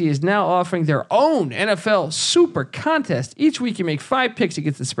 MyBookie.ag is now offering their own NFL Super Contest. Each week you make 5 picks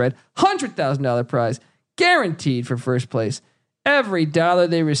against the spread, $100,000 prize, guaranteed for first place. Every dollar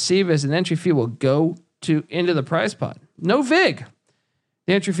they receive as an entry fee will go into the prize pot. No vig.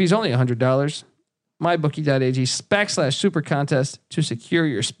 The entry fee is only $100. MyBookie.ag/Super Contest to secure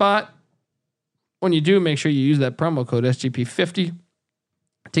your spot. When you do, make sure you use that promo code SGP50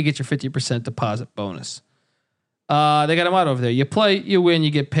 to get your 50% deposit bonus. They got them out over there. You play, you win,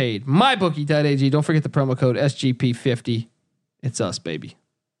 you get paid. MyBookie.ag. Don't forget the promo code SGP50. It's us, baby.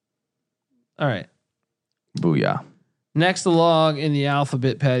 All right. Booyah. Next along in the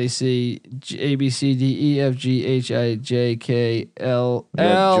alphabet, Patty C, A, B, C, D, E, F, G, H, I, J, K, L,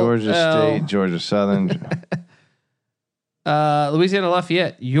 L, Georgia L. State, Georgia Southern. Louisiana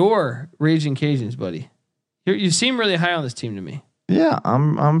Lafayette, your Raging Cajuns, buddy. You seem really high on this team to me. Yeah,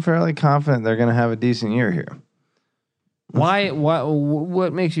 I'm fairly confident they're going to have a decent year here. Why?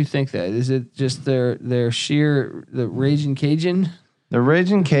 What makes you think that? Is it just their sheer the Raging Cajun? The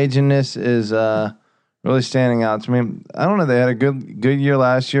Raging Cajunness is really standing out to me. I don't know. They had a good year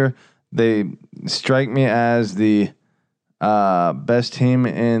last year. They strike me as the best team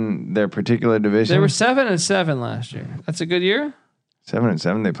in their particular division. They were 7-7 last year. That's a good year.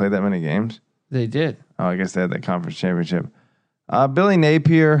 7-7. They played that many games. They did. Oh, I guess they had that conference championship. Billy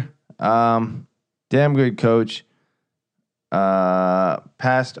Napier, damn good coach.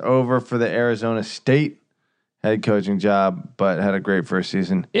 Passed over for the Arizona State head coaching job, but had a great first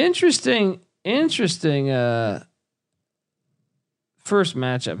season. Interesting. First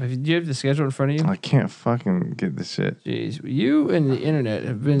matchup. Do you have the schedule in front of you? I can't fucking get this shit. Jeez, you and the internet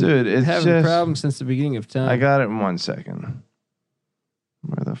have been having problems since the beginning of time. I got it in 1 second.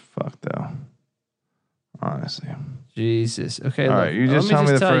 Where the fuck though? Honestly. Jesus. Okay. All right, you just tell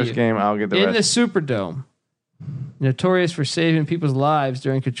me the first game. I'll get the rest. In the Superdome. Notorious for saving people's lives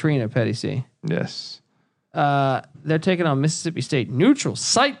during Katrina, Petty C. Yes. They're taking on Mississippi State. Neutral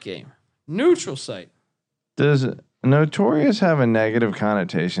site game. Neutral site. Does Notorious have a negative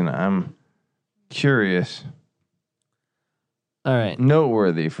connotation? I'm curious. All right.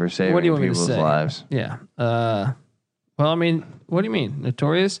 Noteworthy for saving what do you want people's me to say? lives. Yeah. Well, Well, I mean, what do you mean?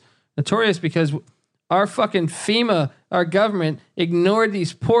 Notorious? Notorious because our fucking FEMA, our government, ignored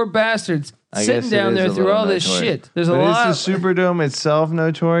these poor bastards sitting down there through all this shit. There's a lot. Is the Superdome itself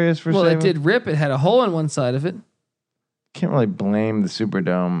notorious for saving? Well, it did rip. It had a hole in one side of it. Can't really blame the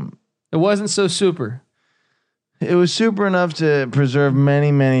Superdome. It wasn't so super. It was super enough to preserve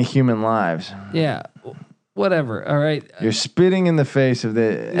many, many human lives. Yeah. Whatever. All right. You're spitting in the face of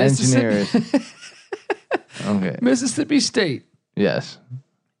the engineers. Okay. Mississippi State. Yes.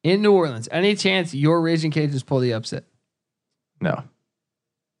 In New Orleans. Any chance your Raging Cajuns pull the upset? No.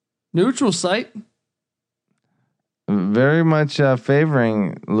 Neutral site. Very much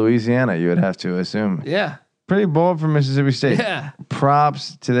favoring Louisiana, you would have to assume. Yeah. Pretty bold for Mississippi State. Yeah.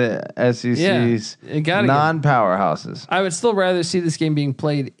 Props to the SEC's non-powerhouses. I would still rather see this game being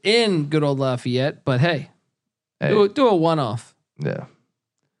played in good old Lafayette, but hey. Do a one-off. Yeah.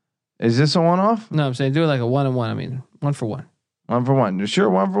 Is this a one-off? No, I'm saying do it like a 1-1. I mean, 1-for-1. 1-for-1. Sure,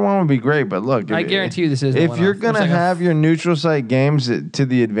 1-for-1 would be great, but look. I guarantee you this is. If you're going to have your neutral site games to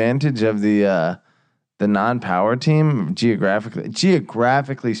the advantage of the non-power team,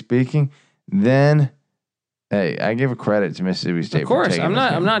 geographically speaking, then, hey, I give a credit to Mississippi State. Of course, I'm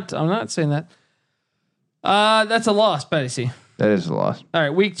not saying that. That's a loss, Patty C. That is a loss. All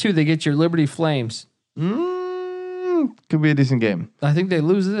right, week 2, they get your Liberty Flames. Could be a decent game. I think they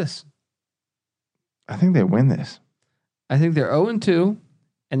lose this. I think they win this. I think they're 0-2,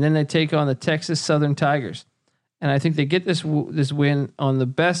 and then they take on the Texas Southern Tigers. And I think they get this win on the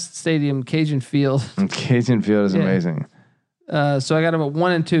best stadium, Cajun Field. Cajun Field is amazing. So I got them at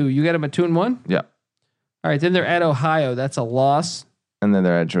 1-2. You got them at 2-1? Yeah. All right, then they're at Ohio. That's a loss. And then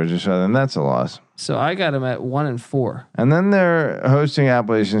they're at Georgia Southern. That's a loss. So I got them at 1-4. And then they're hosting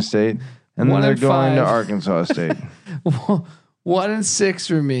Appalachian State. And then they're going to Arkansas State. 1-6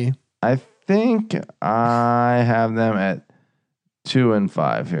 for me. I think I have them at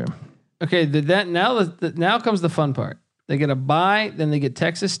 2-5 here. Okay, now comes the fun part. They get a bye, then they get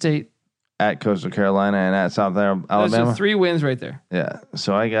Texas State at Coastal Carolina and at South Alabama. Those are 3 wins right there. Yeah,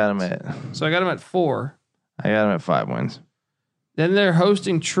 so I got them at. So I got them at 4. I got them at 5 wins. Then they're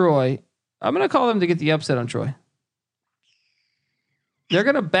hosting Troy. I'm going to call them to get the upset on Troy. They're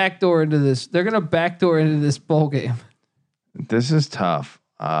going to backdoor into this. They're going to backdoor into this bowl game. This is tough.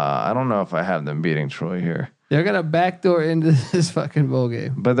 I don't know if I have them beating Troy here. They're going to backdoor into this fucking bowl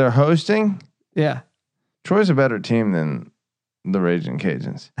game. But they're hosting? Yeah. Troy's a better team than the Raging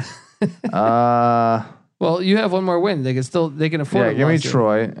Cajuns. Well, you have one more win. They can afford it. Yeah, give me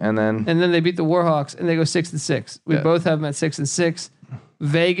Troy. And then they beat the Warhawks and they go 6-6. We both have them at 6-6.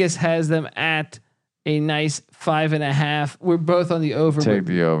 Vegas has them at a nice 5.5. We're both on the over. Take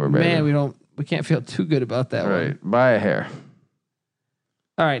the over, baby. Man, we can't feel too good about that one. Right. By a hair.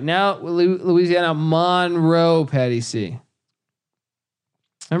 All right. Now, Louisiana Monroe, Patty C.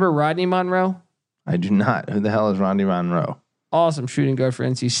 Remember Rodney Monroe? I do not. Who the hell is Rodney Monroe? Awesome shooting guard for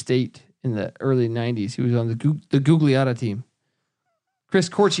NC State in the early 90s. He was on the Gugliotta team. Chris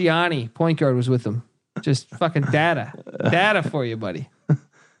Corchiani, point guard, was with him. Just fucking data. Data for you, buddy.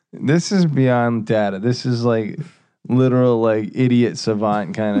 This is beyond data. This is like literal like idiot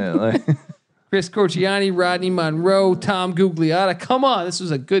savant kind of like. Chris Corchiani, Rodney Monroe, Tom Gugliotta. Come on, this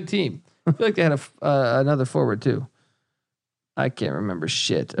was a good team. I feel like they had another forward too. I can't remember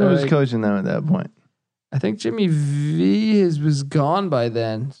shit. Who was coaching them at that point? I think Jimmy V was gone by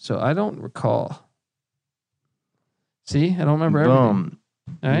then, so I don't recall. See, I don't remember everything.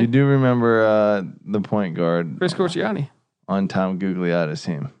 Right? You do remember the point guard, Chris Corchiani, on Tom Gugliotta's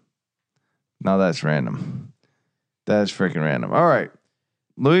team. Now that's random. That's freaking random. All right,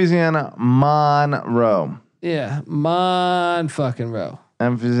 Louisiana Monroe. Yeah, fucking-roe.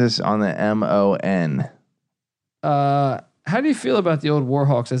 Emphasis on the MON. How do you feel about the old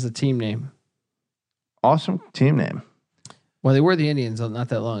Warhawks as a team name? Awesome team name. Well, they were the Indians not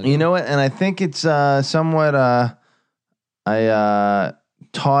that long ago. You know what? And I think it's somewhat. I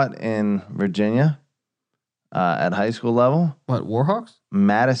taught in Virginia at high school level. What, Warhawks?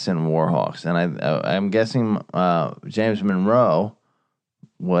 Madison Warhawks, and I'm guessing James Monroe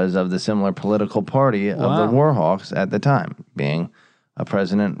was of the similar political party of the Warhawks at the time, being a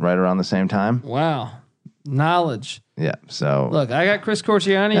president right around the same time. Wow. Knowledge. Yeah. So look, I got Chris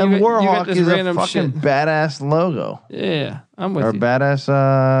Corchiani. And you Warhawk got this is random a fucking badass logo. Yeah, I'm with or you.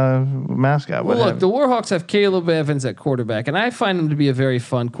 Badass mascot. Well, look, the Warhawks have Caleb Evans at quarterback, and I find him to be a very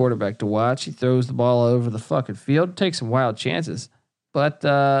fun quarterback to watch. He throws the ball all over the fucking field, takes some wild chances, but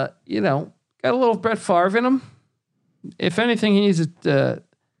got a little Brett Favre in him. If anything, he needs to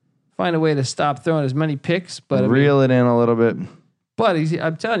find a way to stop throwing as many picks, but reel it in a little bit. But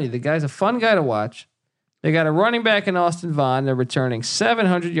I'm telling you, the guy's a fun guy to watch. They got a running back in Austin Vaughn. They're returning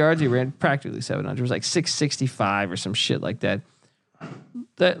 700 yards. He ran practically 700. It was like 665 or some shit like that.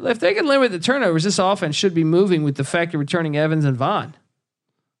 That if they can limit the turnovers, this offense should be moving with the fact of returning Evans and Vaughn.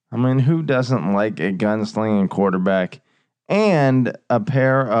 I mean, who doesn't like a gunslinging quarterback and a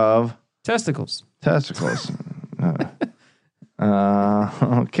pair of testicles? Okay,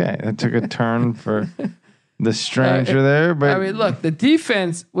 that took a turn for the stranger there. But I mean, look, the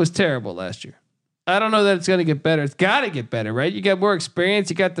defense was terrible last year. I don't know that it's going to get better. It's got to get better, right? You got more experience.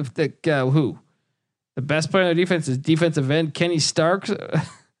 You got who? The best player on the defense is defensive end Kenny Starks,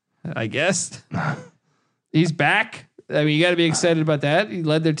 I guess. He's back. I mean, you got to be excited about that. He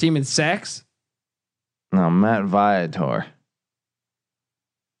led their team in sacks. No, Matt Viator.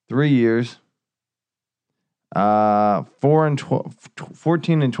 3 years.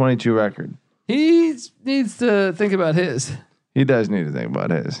 14 and 22 record. He needs to think about his. He does need to think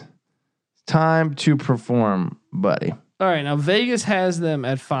about his. Time to perform, buddy. All right, now Vegas has them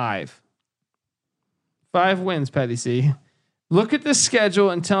at 5. 5 wins, Patty C. Look at the schedule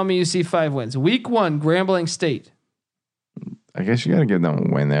and tell me you see 5 wins. Week 1, Grambling State. I guess you got to give them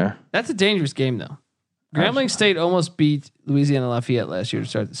a win there. That's a dangerous game, though. Grambling State almost beat Louisiana Lafayette last year to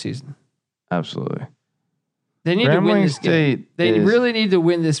start the season. Absolutely. They need to win this game. They really need to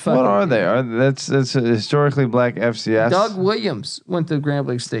win this fucking What are game. they? That's a historically black FCS. Doug Williams went to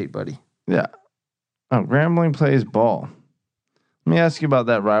Grambling State, buddy. Yeah. Oh, Grambling plays ball. Let me ask you about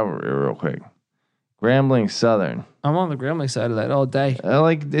that rivalry real quick. Grambling Southern. I'm on the Grambling side of that all day.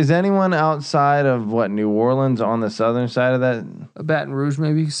 Is anyone outside of New Orleans on the southern side of that? Baton Rouge,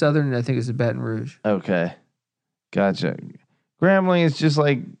 maybe Southern. I think it's a Baton Rouge. Okay, gotcha. Grambling is just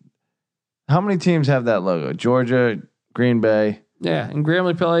like, how many teams have that logo? Georgia, Green Bay. Yeah, and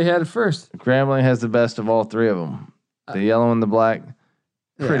Grambling probably had it first. Grambling has the best of all 3 of them. The yellow and the black,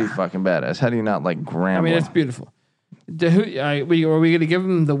 pretty fucking badass. How do you not like Grambling? I mean, it's beautiful. Are we going to give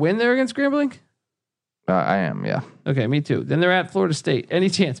them the win there against Grambling? I am, yeah. Okay, me too. Then they're at Florida State. Any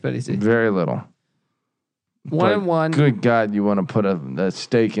chance, Betty C? Very little. 1-1. Good God, you want to put a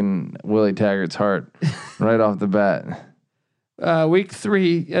stake in Willie Taggart's heart right off the bat. Week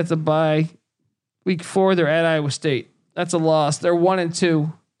 3, that's a bye. Week 4, they're at Iowa State. That's a loss. They're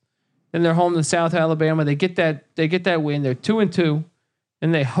 1-2. Then they're home to South Alabama. They get that win. They're 2-2.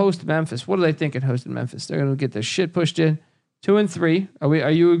 Then they host Memphis. What are they thinking hosting Memphis? They're gonna get their shit pushed in. 2-3.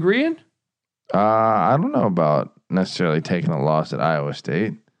 Are you agreeing? I don't know about necessarily taking a loss at Iowa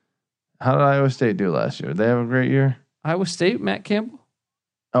State. How did Iowa State do last year? Did they have a great year? Iowa State, Matt Campbell?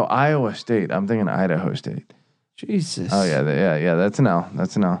 Oh, Iowa State. I'm thinking Idaho State. Jesus. Oh, yeah. That's an L.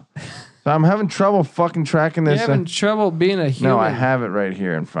 So I'm having trouble fucking tracking this. You're having trouble being a human. No, I have it right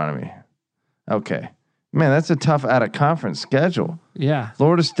here in front of me. Okay. Man, that's a tough out-of-conference schedule. Yeah.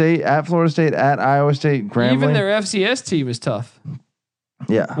 Florida State, at Iowa State, Grambling. Even their FCS team is tough.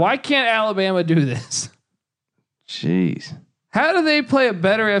 Yeah. Why can't Alabama do this? Jeez. How do they play a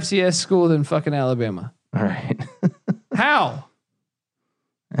better FCS school than fucking Alabama? All right. How?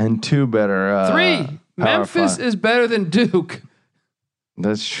 And 2 better. 3. Memphis is better than Duke.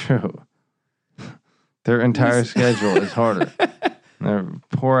 That's true. Their entire schedule is harder. They're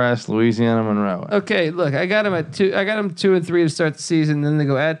poor ass Louisiana Monroe. Okay, look, I got them at 2. I got them 2-3 to start the season. Then they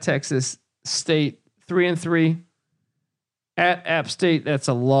go at Texas State, 3-3. At App State, that's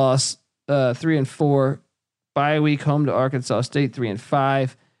a loss. 3-4. Bye week home to Arkansas State,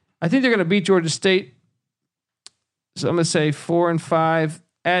 3-5. I think they're going to beat Georgia State. So I'm going to say 4-5.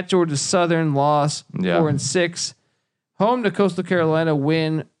 At Georgia Southern, loss. 4-6. Home to Coastal Carolina,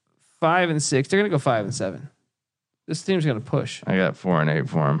 win. 5-6. They're going to go 5-7. This team's going to push. I got 4-8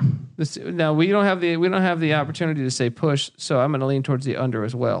 for them. Now we don't have the opportunity to say push, so I'm going to lean towards the under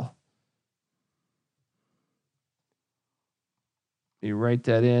as well. You write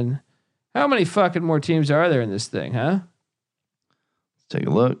that in. How many fucking more teams are there in this thing, huh? Let's take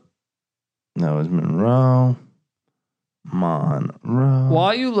a look. That was Monroe.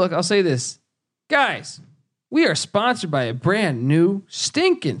 While you look, I'll say this. Guys, we are sponsored by a brand new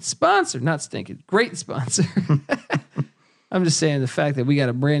stinking sponsor. Not stinking, great sponsor. I'm just saying the fact that we got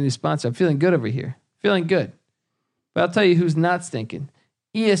a brand new sponsor. I'm feeling good over here. Feeling good. But I'll tell you who's not stinking.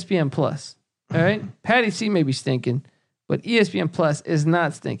 ESPN Plus. All right? Patty C may be stinking, but ESPN Plus is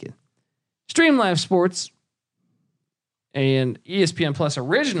not stinking. Stream live sports and ESPN Plus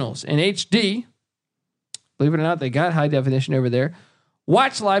originals in HD. Believe it or not, they got high definition over there.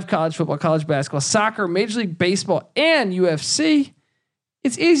 Watch live college football, college basketball, soccer, Major League Baseball, and UFC.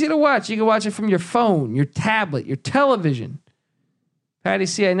 It's easy to watch. You can watch it from your phone, your tablet, your television. Patty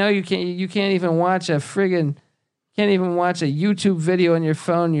C, I know you can't even watch a YouTube video on your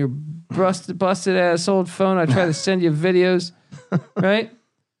phone. You're busted ass old phone. I try to send you videos, right?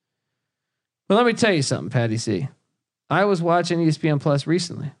 But let me tell you something, Patty C. I was watching ESPN Plus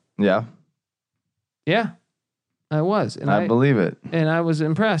recently. Yeah. Yeah, I was, and I believe it. and I was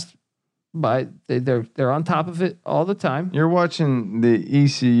impressed by they're on top of it all the time. You're watching the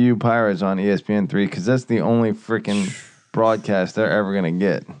ECU Pirates on ESPN3 because that's the only freaking broadcast they're ever gonna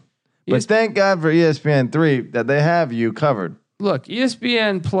get. But thank God for ESPN3 that they have you covered. Look,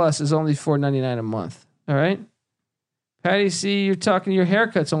 ESPN Plus is only $4.99 a month. All right, Patty C, you're talking your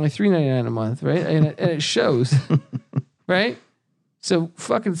haircut's only $3.99 a month, right? And it shows, right? So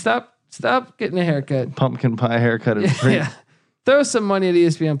fucking stop getting a haircut. Pumpkin pie haircut is free. Yeah. Throw some money at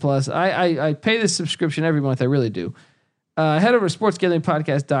ESPN Plus. I pay this subscription every month. I really do. Head over to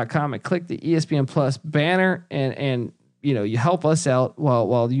sportsgamblingpodcast.com and click the ESPN Plus banner and you help us out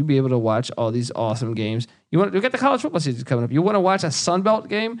while you be able to watch all these awesome games. We got the college football season coming up. You want to watch a Sunbelt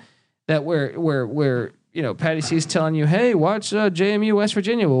game that where Patty C is telling you, hey, watch JMU West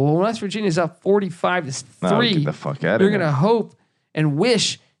Virginia. Well, West Virginia's up 45-3. Get the fuck out of You're here. gonna hope and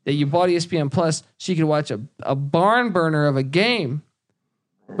wish that you bought ESPN Plus so you could watch a barn burner of a game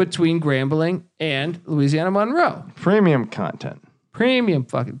between Grambling and Louisiana Monroe. Premium content. Premium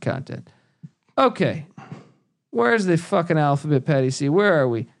fucking content. Okay. Where's the fucking alphabet, Patty C? Where are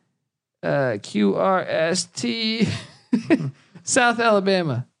we? QRST. South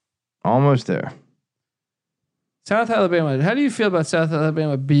Alabama. Almost there. South Alabama. How do you feel about South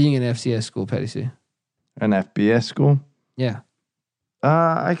Alabama being an FCS school, Patty C? An FBS school? Yeah.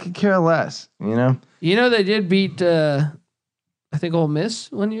 I could care less, They did beat I think Ole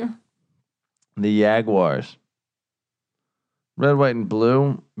Miss one year. The Jaguars. Red, white, and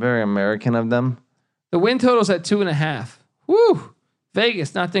blue. Very American of them. The win total's at 2.5. Woo!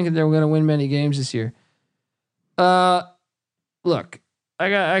 Vegas not thinking they were going to win many games this year. Look,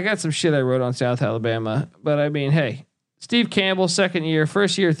 I got some shit I wrote on South Alabama, but I mean, hey, Steve Campbell, second year,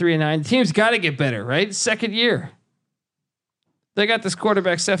 first year 3-9. The team's got to get better, right? Second year. They got this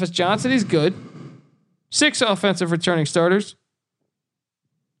quarterback, Cephas Johnson. He's good. 6 offensive returning starters.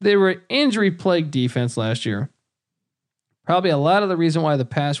 They were injury-plagued defense last year. Probably a lot of the reason why the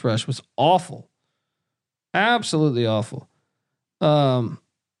pass rush was awful. Absolutely awful. They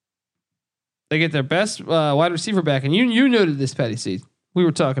get their best wide receiver back. And you noted this, Patty C. We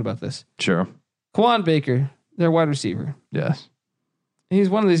were talking about this. Sure. Quan Baker, their wide receiver. Yes. He's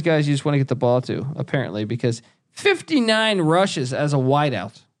one of these guys you just want to get the ball to, apparently, because 59 rushes as a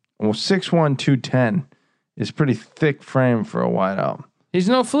wideout. Well, 6'1", 210 is pretty thick frame for a wideout. He's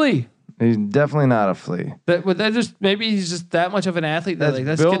no flea. He's definitely not a flea. But that just maybe he's just that much of an athlete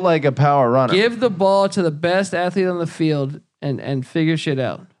That's built like a power runner. Give the ball to the best athlete on the field and figure shit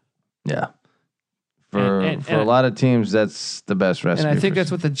out. Yeah. For a lot of teams, that's the best recipe. And I think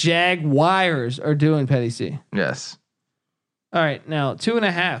that's what the Jaguars are doing, Petty C. Yes. All right, now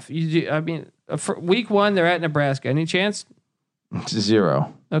 2.5. For week 1, they're at Nebraska. Any chance?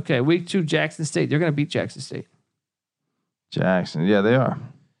 0. Okay, week 2, Jackson State. They're going to beat Jackson State. Jackson, yeah, they are.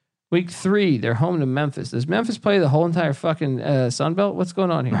 Week 3, they're home to Memphis. Does Memphis play the whole entire fucking Sun Belt? What's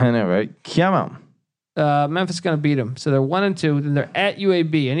going on here? I know, right? Come on. Memphis is going to beat them. So they're 1-2. Then they're at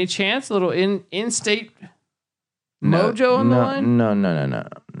UAB. Any chance? A little in-state mojo on the line? No.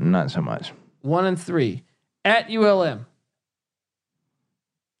 Not so much. 1-3. At ULM.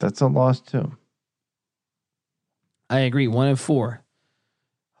 That's a loss too. I agree. 1-4.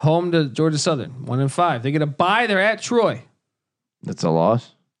 Home to Georgia Southern. 1-5. They get a bye. They're at Troy. That's a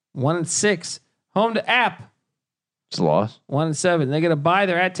loss. 1-6. Home to App. It's a loss. 1-7. They get a bye.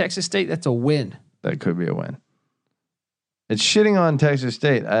 They're at Texas State. That's a win. That could be a win. It's shitting on Texas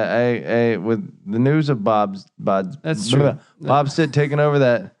State. I with the news of Bob's That's true. Bob Stitt taking over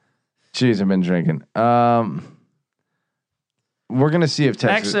that. Jeez, I've been drinking. We're gonna see if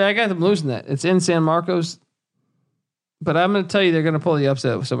Texas. Actually, I got them losing that. It's in San Marcos. But I'm going to tell you, they're going to pull the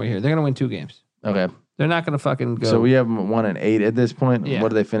upset with somebody here. They're going to win 2 games. Okay. They're not going to fucking go. So we have 1-8 at this point. Yeah. What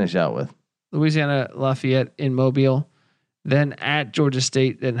do they finish out with? Louisiana Lafayette in Mobile, then at Georgia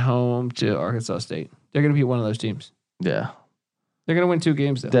State, then home to Arkansas State. They're going to be one of those teams. Yeah. They're going to win 2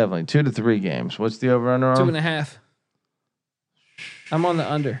 games, though. Definitely 2 to 3 games. What's the over/under on? 2.5. I'm on the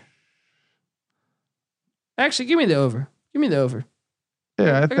under. Actually, give me the over. Give me the over.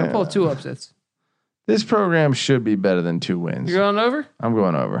 Yeah, They're going to pull 2 upsets. This program should be better than 2 wins. You're going over? I'm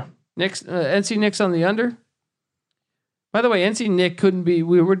going over. Nick's, NC Nick's on the under. By the way, NC Nick couldn't be.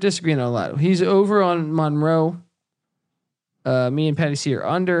 We're disagreeing on a lot. He's over on Monroe. Me and Patty C are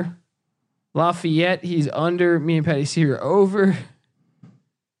under. Lafayette, he's under. Me and Patty C are over.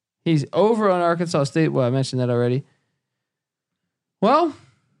 He's over on Arkansas State. Well, I mentioned that already. Well,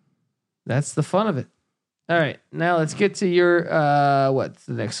 That's the fun of it. All right, now let's get to your what's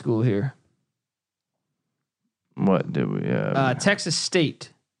the next school here? What did we have? Texas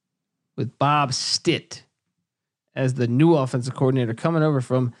State with Bob Stitt as the new offensive coordinator coming over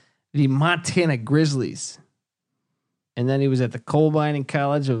from the Montana Grizzlies. And then he was at the coal mining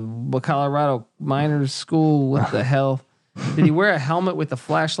college of Colorado Miners School. What the hell? Did he wear a helmet with a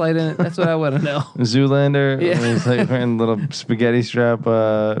flashlight in it? That's what I want to know. Zoolander. Yeah. He's like wearing a little spaghetti strap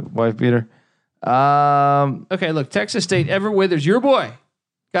wife beater. Okay, look, Texas State, Everett Withers, your boy,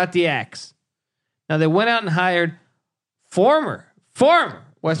 got the axe. Now they went out and hired former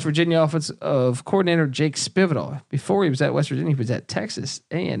West Virginia offensive coordinator Jake Spividal. Before he was at West Virginia, he was at Texas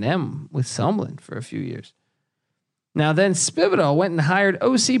A&M with Sumlin for a few years. Now then Spividal went and hired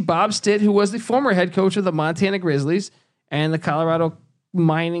OC Bob Stitt, who was the former head coach of the Montana Grizzlies and the Colorado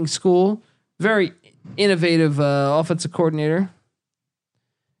Mining School. Very innovative offensive coordinator.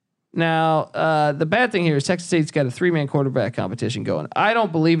 Now, the bad thing here is Texas State's got a 3-man quarterback competition going. I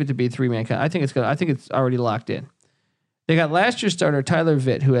don't believe it to be a 3-man. I think it's already locked in. They got last year's starter Tyler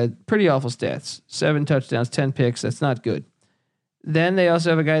Vitt, who had pretty awful stats: 7 touchdowns, 10 picks. That's not good. Then they also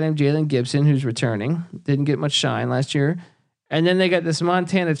have a guy named Jalen Gibson who's returning. Didn't get much shine last year. And then they got this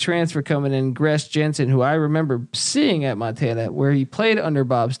Montana transfer coming in, Gresh Jensen, who I remember seeing at Montana, where he played under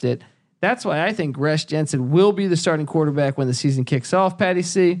Bob Stitt. That's why I think Gresh Jensen will be the starting quarterback when the season kicks off, Patty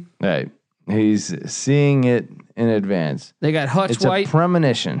C. Hey, he's seeing it in advance. They got Hutch It's White. a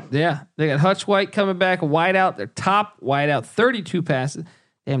premonition. Yeah, they got Hutch White coming back, wide out. Their top wide out, 32 passes.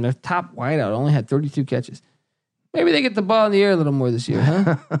 Damn, their top wide out only had 32 catches. Maybe they get the ball in the air a little more this year,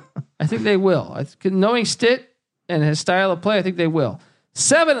 huh? I think they will. Knowing Stitt and his style of play, I think they will.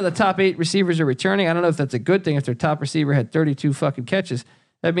 7 of the top 8 receivers are returning. I don't know if that's a good thing if their top receiver had 32 fucking catches.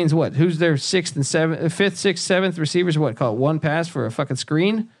 That means what? Who's their 5th, 6th, 7th receivers? What, call it 1 pass for a fucking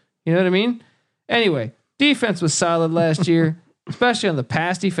screen? You know what I mean? Anyway, defense was solid last year, especially on the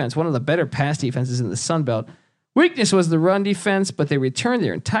pass defense. One of the better pass defenses in the Sun Belt. Weakness was the run defense, but they returned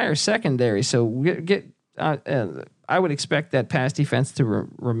their entire secondary. So I would expect that pass defense to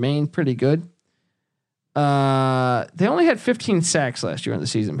remain pretty good. They only had 15 sacks last year in the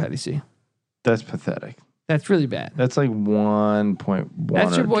season, Patty C. That's pathetic. That's really bad. That's like 1.1.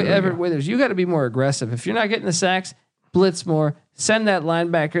 That's your boy Everett Withers. You got to be more aggressive. If you're not getting the sacks, blitz more. Send that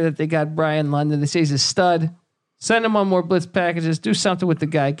linebacker that they got, Brian London. They say he's a stud. Send him on more blitz packages. Do something with the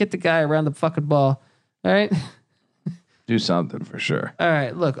guy. Get the guy around the fucking ball. All right. Do something for sure. All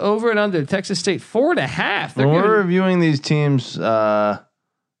right. Look, over and under Texas State 4.5. When we're reviewing these teams,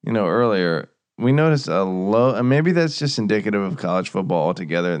 earlier, we noticed a low, and maybe that's just indicative of college football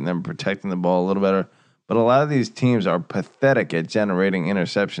altogether and them protecting the ball a little better. But a lot of these teams are pathetic at generating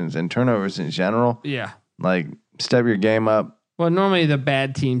interceptions and turnovers in general. Yeah. Like, step your game up. Well, normally the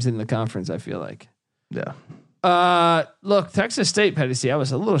bad teams in the conference, I feel like. Yeah. Look, Texas State, Petty C, I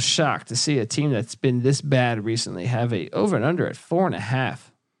was a little shocked to see a team that's been this bad recently have a over and under at 4.5.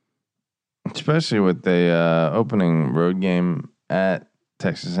 Especially with the opening road game at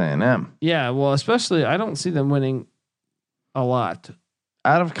Texas A&M. Yeah, well, especially I don't see them winning a lot.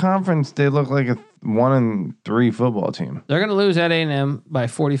 Out of conference, they look like a 1-3 football team. They're going to lose at A&M by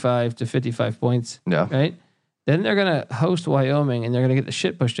 45 to 55 points. Yeah. Right? Then they're going to host Wyoming, and they're going to get the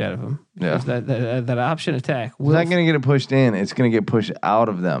shit pushed out of them. Yeah. That option attack. It's not going to get it pushed in. It's going to get pushed out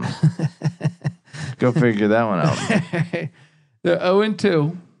of them. Go figure that one out. They're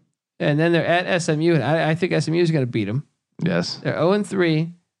 0-2, and then they're at SMU, and I think SMU is going to beat them. Yes. They're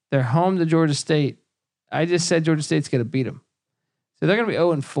 0-3. They're home to Georgia State. I just said Georgia State's going to beat them. So they're going to be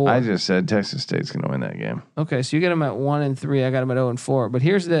 0-4. I just said Texas State's going to win that game. Okay, so you get them at 1-3. I got them at 0-4. But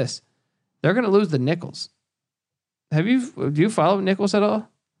here's this: they're going to lose the Nichols. Do you follow Nichols at all?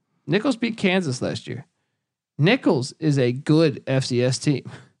 Nichols beat Kansas last year. Nichols is a good FCS team.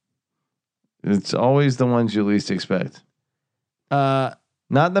 It's always the ones you least expect. Not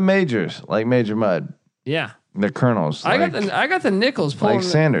the majors, like Major Mud. Yeah, the Colonels. I got the Nichols pulling like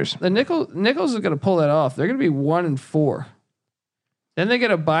Sanders. The Nichols is going to pull that off. They're going to be 1-4. Then they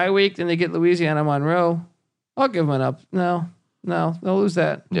get a bye week. Then they get Louisiana Monroe. I'll give them an up. No, they'll lose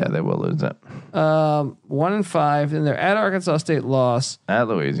that. Yeah, they will lose that. 1-5. Then they're at Arkansas State, loss. At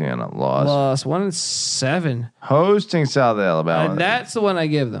Louisiana, loss. 1-7. Hosting South Alabama. And that's the one I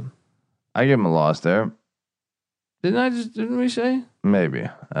give them. I give them a loss there. Didn't we say? Maybe.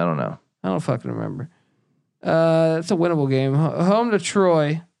 I don't know. I don't fucking remember. It's a winnable game. Home to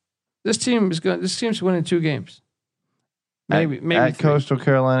Troy. This team's winning 2 games. Maybe at 3. Coastal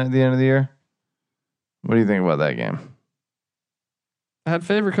Carolina at the end of the year. What do you think about that game? I'd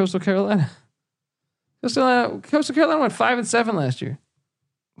favor Coastal Carolina. Coastal Carolina went 5-7 last year.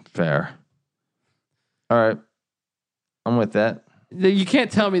 Fair. All right. I'm with that. You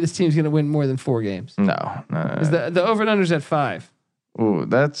can't tell me this team's going to win more than 4 games. No. The over and under's at 5. Ooh,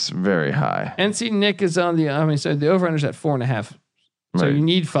 that's very high. NC Nick is on the. The over under's at 4.5. So Right. you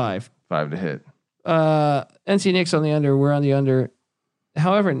need 5. 5 to hit. NC Nick's on the under. We're on the under.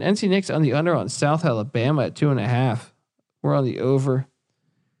 However, NC Nick's on the under on South Alabama at 2.5. We're on the over.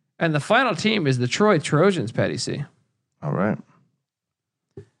 And the final team is the Troy Trojans, Patty C. All right.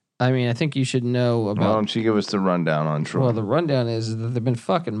 I mean, I think you should know about. Why don't you give us the rundown on Troy? Well, the rundown is that they've been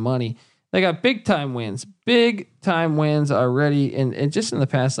fucking money. They got big time wins already, and just in the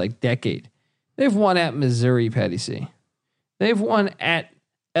past like decade. They've won at Missouri, Patty C. They've won at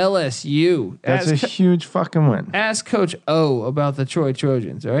LSU. That's a huge fucking win. Ask Coach O about the Troy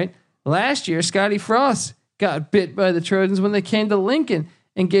Trojans. All right. Last year, Scotty Frost got bit by the Trojans when they came to Lincoln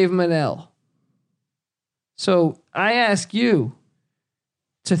and gave him an L. So I ask you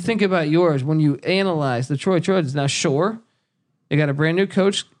to think about yours when you analyze the Troy Trojans. Now, sure, they got a brand new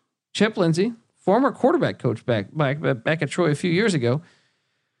coach, Chip Lindsey, former quarterback coach back at Troy a few years ago.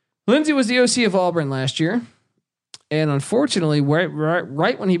 Lindsey was the OC of Auburn last year. And unfortunately,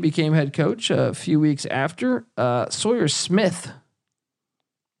 right when he became head coach, a few weeks after, Sawyer Smith,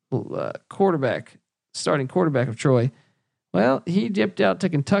 starting quarterback of Troy, well, he dipped out to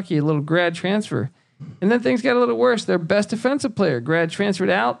Kentucky, a little grad transfer. And then things got a little worse. Their best defensive player, grad, transferred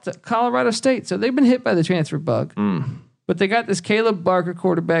out to Colorado State. So they've been hit by the transfer bug. But they got this Caleb Barker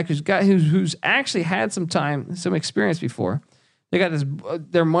quarterback who's actually had some experience before. They got this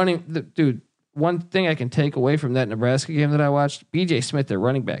their money, dude. One thing I can take away from that Nebraska game that I watched, BJ Smith, their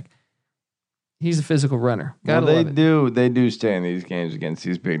running back. He's a physical runner. They do stay in these games against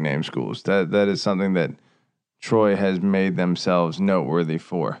these big name schools. That is something that Troy has made themselves noteworthy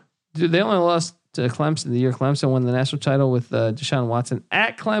for. Dude, they only lost to Clemson the year Clemson won the national title with Deshaun Watson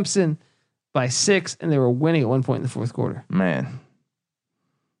at Clemson by 6, and they were winning at one point in the fourth quarter. Man.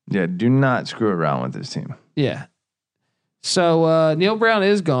 Yeah, do not screw around with this team. Yeah. So Neil Brown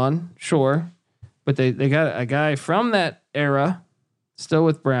is gone, sure. But they got a guy from that era still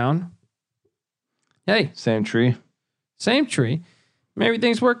with Brown. Hey. Same tree. Maybe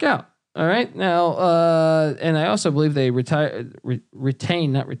things work out. All right. Now, and I also believe they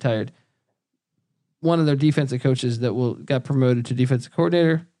retained, not retired, one of their defensive coaches that got promoted to defensive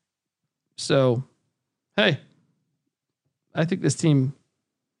coordinator. So, hey, I think this team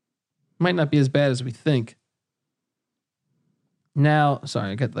might not be as bad as we think. Now,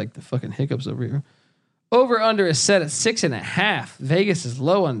 sorry, I got like the fucking hiccups over here. Over under is set at 6.5. Vegas is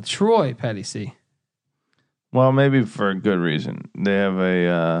low on Troy, Patty C. Well, maybe for a good reason. They have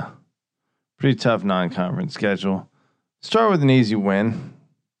a pretty tough non-conference schedule. Start with an easy win.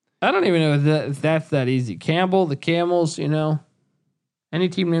 I don't even know if that's that easy. Campbell, the Camels, any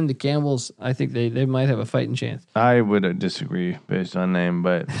team named the Campbells, I think they might have a fighting chance. I would disagree based on name,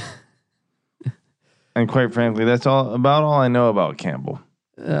 but and quite frankly, that's all I know about Campbell.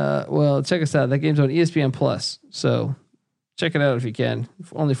 Well, check us out. That game's on ESPN Plus, so check it out if you can.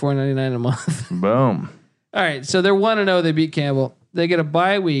 Only $4.99 a month. Boom. All right, so they're 1-0. They beat Campbell. They get a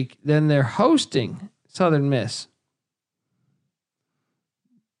bye week. Then they're hosting Southern Miss.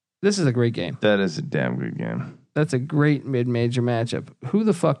 This is a great game. That is a damn good game. That's a great mid-major matchup. Who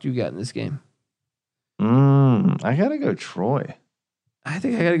the fuck do you got in this game? I gotta go Troy. I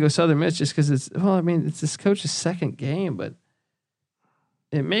think I got to go Southern Miss just because it's this coach's second game, but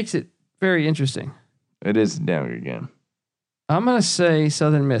it makes it very interesting. It is a damn good game. I'm going to say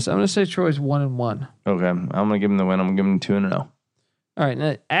Southern Miss. I'm going to say Troy's 1-1. Okay. I'm going to give them the win. I'm going to give them 2-0. All right.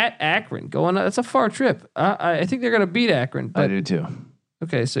 Now, at Akron, that's a far trip. I think they're going to beat Akron. But, I do too.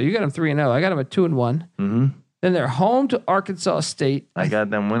 Okay. So you got them 3-0. I got them at 2-1. Mm-hmm. Then they're home to Arkansas State. I got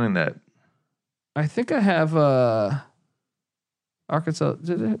them winning that. I think I have Arkansas.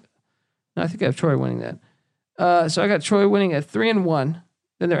 No, I think I have Troy winning that. So I got Troy winning at 3-1.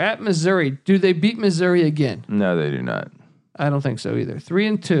 Then they're at Missouri. Do they beat Missouri again? No, they do not. I don't think so either.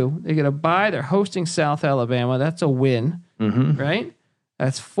 3-2. They get a bye. They're hosting South Alabama. That's a win, right?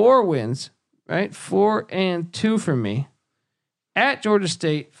 That's 4 wins, right? 4-2 for me. At Georgia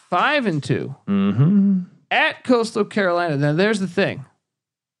State, 5-2. At Coastal Carolina. Now there's the thing.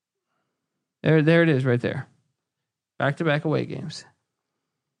 There it is right there. Back-to-back away games.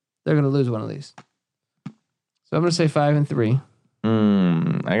 They're going to lose one of these. So I'm going to say 5-3.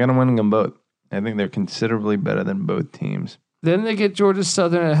 I got them winning them both. I think they're considerably better than both teams. Then they get Georgia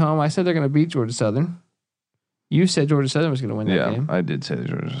Southern at home. I said they're going to beat Georgia Southern. You said Georgia Southern was going to win that game. Yeah, I did say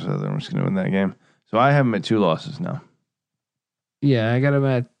Georgia Southern was going to win that game. So I have them at 2 losses now. Yeah, I got them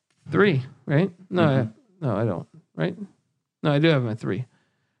at 3, right? No, I don't, right? No, I do have them at 3.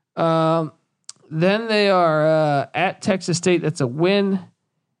 Then they are at Texas State. That's a win.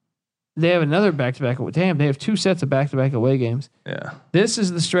 They have another back-to-back. Damn, they have 2 sets of back-to-back away games. Yeah. This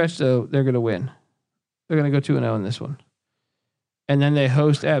is the stretch, though. They're going to win. They're going to go 2-0 in this one. And then they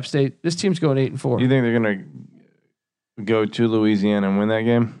host App State. This team's going 8-4. You think they're going to go to Louisiana and win that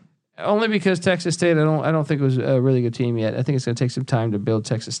game? Only because Texas State, I don't think it was a really good team yet. I think it's going to take some time to build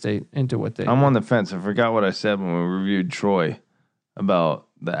Texas State into what they. I'm on the fence. I forgot what I said when we reviewed Troy about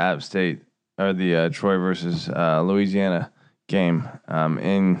the App State or the Troy versus Louisiana game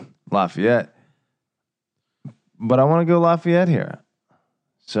in Lafayette. But I want to go Lafayette here.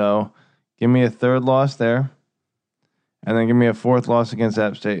 So give me a 3rd loss there. And then give me a 4th loss against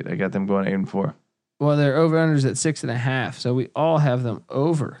App State. I got them going 8-4. Well, their over-unders at 6.5. So we all have them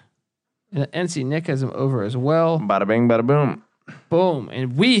over. And NC Nick has them over as well. Bada bing, bada boom. Boom.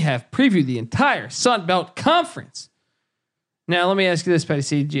 And we have previewed the entire Sun Belt Conference. Now, let me ask you this, Patty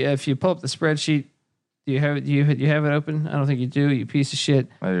C. If you pull up the spreadsheet, do you have it open? I don't think you do, you piece of shit.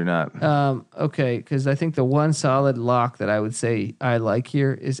 I do not. Okay, because I think the one solid lock that I would say I like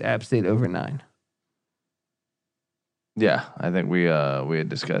here is App State over 9. Yeah, I think we had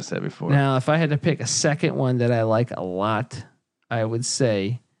discussed that before. Now, if I had to pick a second one that I like a lot, I would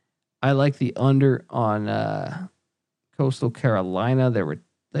say I like the under on Coastal Carolina.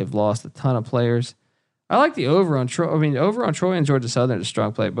 They've lost a ton of players. I like the over on Troy. I mean, over on Troy and Georgia Southern is a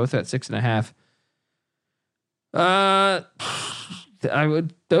strong play. Both at 6.5.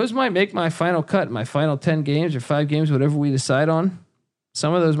 Those might make my final cut. My final 10 games or 5 games, whatever we decide on.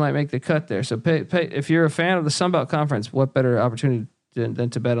 Some of those might make the cut there. So pay, if you're a fan of the Sun Belt Conference, what better opportunity than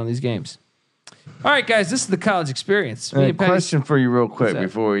to bet on these games? All right, guys, this is the college experience. Question for you real quick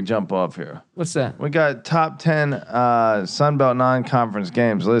before we jump off here. What's that? We got top 10 Sun Belt non-conference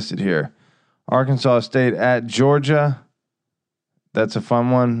games listed here. Arkansas State at Georgia. That's a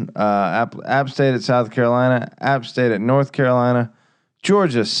fun one. App State at South Carolina. App State at North Carolina.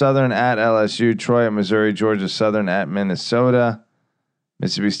 Georgia Southern at LSU. Troy at Missouri. Georgia Southern at Minnesota.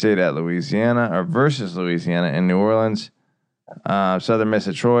 Mississippi State at Louisiana, or versus Louisiana in New Orleans. Southern Miss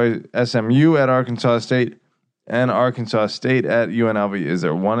at Troy. SMU at Arkansas State. And Arkansas State at UNLV. Is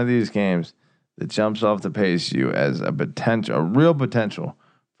there one of these games that jumps off the page to you as a real potential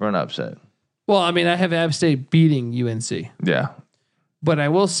for an upset? Well, I mean, I have App State beating UNC. Yeah. But I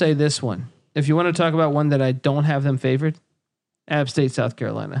will say this one. If you want to talk about one that I don't have them favored, App State, South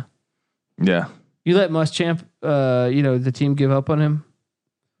Carolina. Yeah. You let Muschamp, the team give up on him.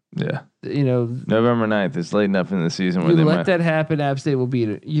 Yeah. November 9th. It's late enough in the season where you let that happen. App State will beat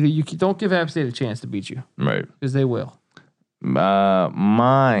it. You don't give App State a chance to beat you, right? Because they will.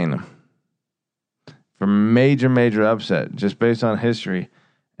 Mine for major upset, just based on history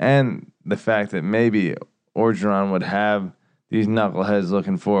and the fact that maybe Orgeron would have these knuckleheads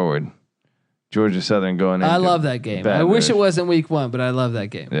looking forward. Georgia Southern going in. I love that game. I wish it wasn't week 1, but I love that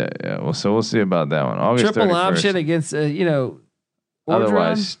game. Yeah. Well, so we'll see about that one. August triple 31st. option against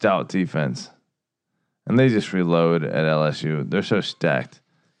Otherwise, stout defense. And they just reload at LSU. They're so stacked.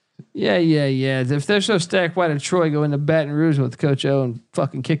 Yeah. If they're so stacked, why did Troy go into Baton Rouge with Coach O and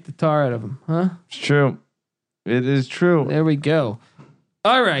fucking kick the tar out of them? Huh? It's true. It is true. There we go.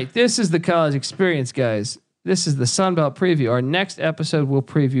 All right. This is the college experience, guys. This is the Sun Belt preview. Our next episode will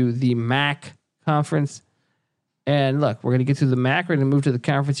preview the MAC conference. And look, we're going to get to the MAC. We're going to move to the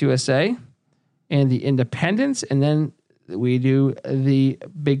Conference USA and the Independents. And then we do the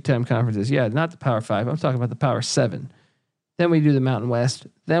big time conferences. Yeah, not the Power 5. I'm talking about the Power 7. Then we do the Mountain West.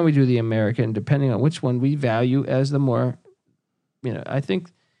 Then we do the American, depending on which one we value as the more, I think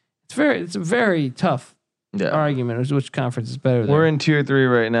it's a very tough argument as which conference is better. We're in Tier 3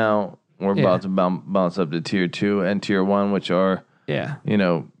 right now. We're about to bounce up to Tier 2 and Tier 1, which are,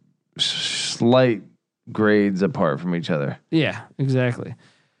 slight grades apart from each other. Yeah, exactly.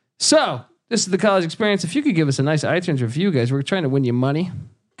 So this is the college experience. If you could give us a nice iTunes review, guys, we're trying to win you money.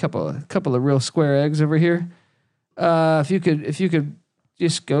 Couple of real square eggs over here. If you could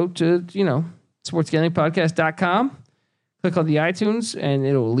just go to, sportsgamblingpodcast.com, click on the iTunes, and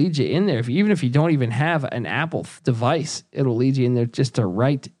it'll lead you in there. Even if you don't even have an Apple device, it'll lead you in there just to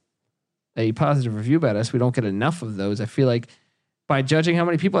write a positive review about us. We don't get enough of those. I feel like by judging how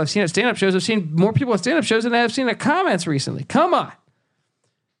many people I've seen at stand-up shows, I've seen more people at stand-up shows than I have seen at comments recently. Come on.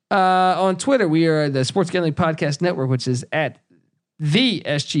 On Twitter, we are the Sports Gambling Podcast Network, which is at the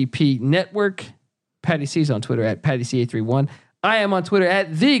SGP Network. Patty C's on Twitter at PattyC831. I am on Twitter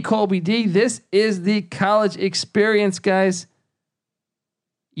at the Colby D. This is the college experience, guys.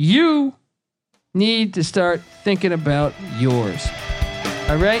 You need to start thinking about yours.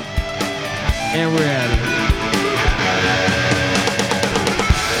 All right? And we're out of here.